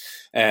again.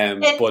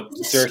 But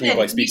certainly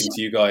by speaking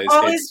to you guys,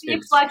 always be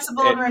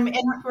flexible and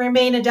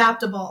remain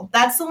adaptable.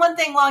 That's the one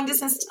thing long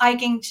distance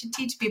hiking should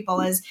teach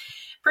people is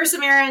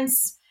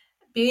perseverance,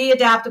 be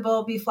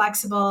adaptable, be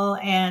flexible,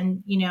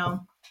 and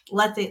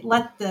let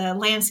the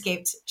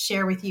landscape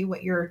share with you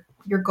what your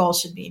goal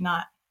should be,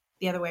 not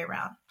the other way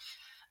around.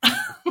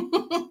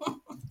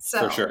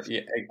 For sure,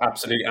 yeah,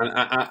 absolutely. And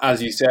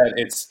as you said,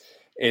 it's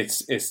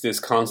this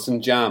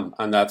constant jam,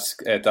 and that's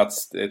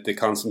the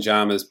constant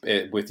jam is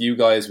with you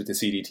guys with the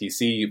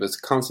CDTC. It was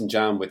a constant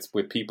jam with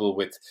people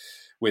with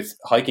with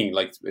hiking,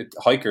 like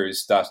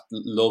hikers that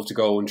love to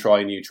go and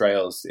try new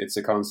trails, it's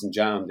a constant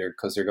jam there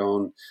because they're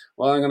going,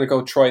 well, I'm going to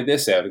go try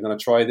this out. I'm going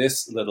to try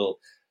this little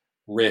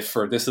riff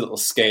or this little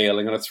scale.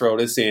 I'm going to throw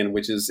this in,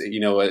 which is,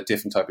 a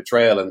different type of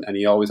trail. And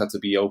you always have to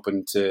be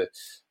open to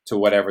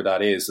whatever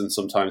that is. And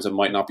sometimes it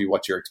might not be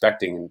what you're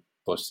expecting,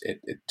 but it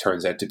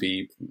turns out to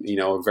be,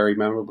 a very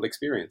memorable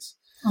experience.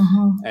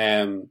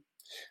 Mm-hmm.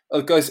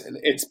 Well, guys,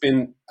 it's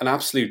been an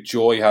absolute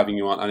joy having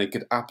you on, and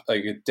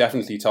I could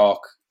definitely talk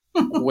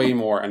way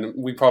more, and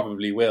we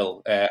probably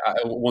will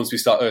once we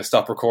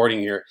stop recording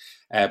here.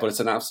 But it's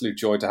an absolute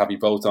joy to have you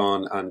both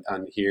on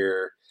and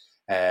hear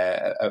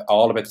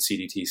all about the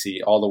CDTC,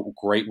 all the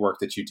great work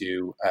that you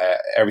do,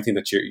 everything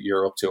that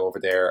you're up to over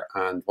there,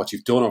 and what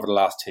you've done over the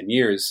last 10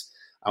 years,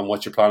 and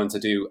what you're planning to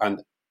do.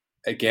 And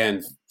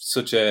again,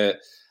 such a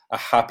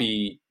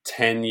happy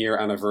 10-year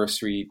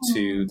anniversary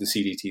to the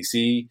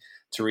CDTC.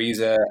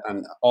 Teresa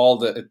and all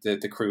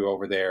the crew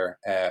over there,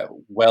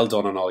 well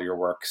done on all your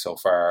work so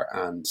far,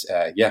 and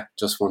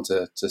just want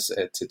to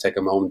take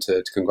a moment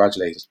to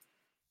congratulate it.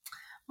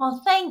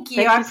 Well, thank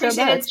you. I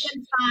appreciate it. It's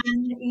been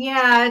fun.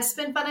 Yeah, it's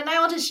been fun, and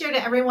I want to share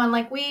to everyone,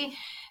 like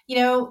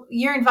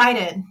you're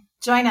invited.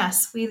 Join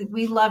us.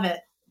 We love it,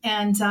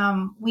 and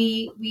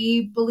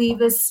we believe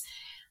this.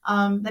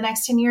 The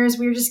next 10 years,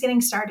 we're just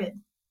getting started.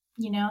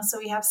 So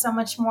we have so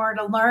much more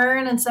to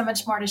learn and so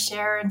much more to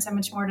share and so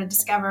much more to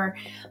discover.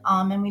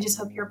 And we just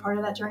hope you're a part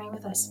of that journey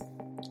with us.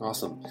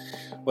 Awesome.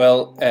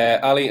 Well,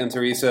 Ali and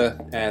Teresa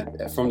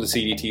from the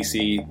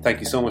CDTC, thank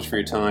you so much for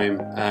your time.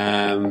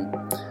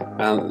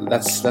 And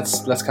let's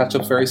catch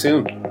up very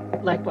soon.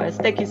 Likewise.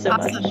 Thank you so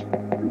much.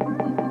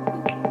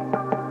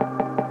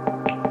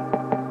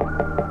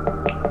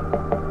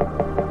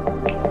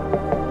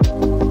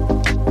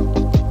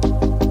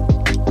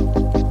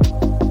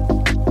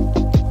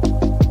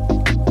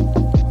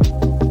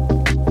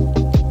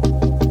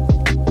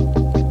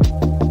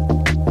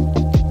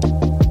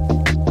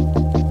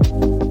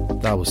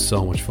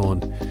 So much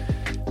fun.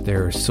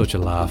 They're such a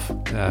laugh.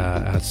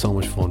 I had so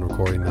much fun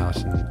recording that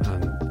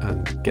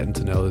and getting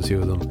to know the two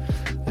of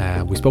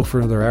them. We spoke for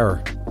another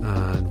hour,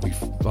 and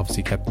we've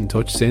obviously kept in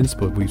touch since,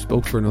 but we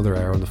spoke for another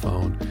hour on the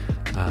phone,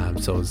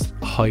 so it's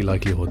a high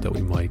likelihood that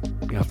we might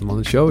have them on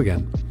the show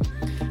again.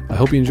 I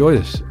hope you enjoyed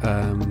it.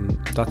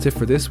 That's it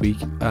for this week.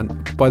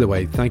 And by the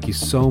way, thank you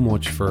so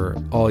much for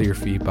all your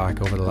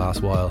feedback over the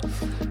last while.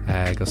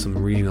 I got some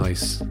really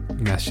nice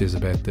messages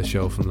about the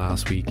show from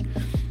last week.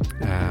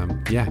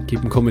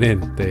 Keep them coming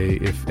in.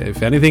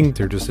 If anything,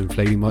 they're just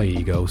inflating my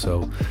ego,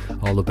 so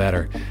all the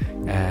better.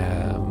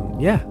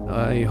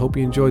 I hope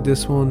you enjoyed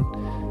this one.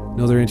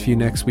 Another interview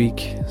next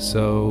week.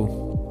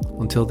 So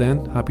until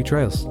then, happy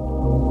trails.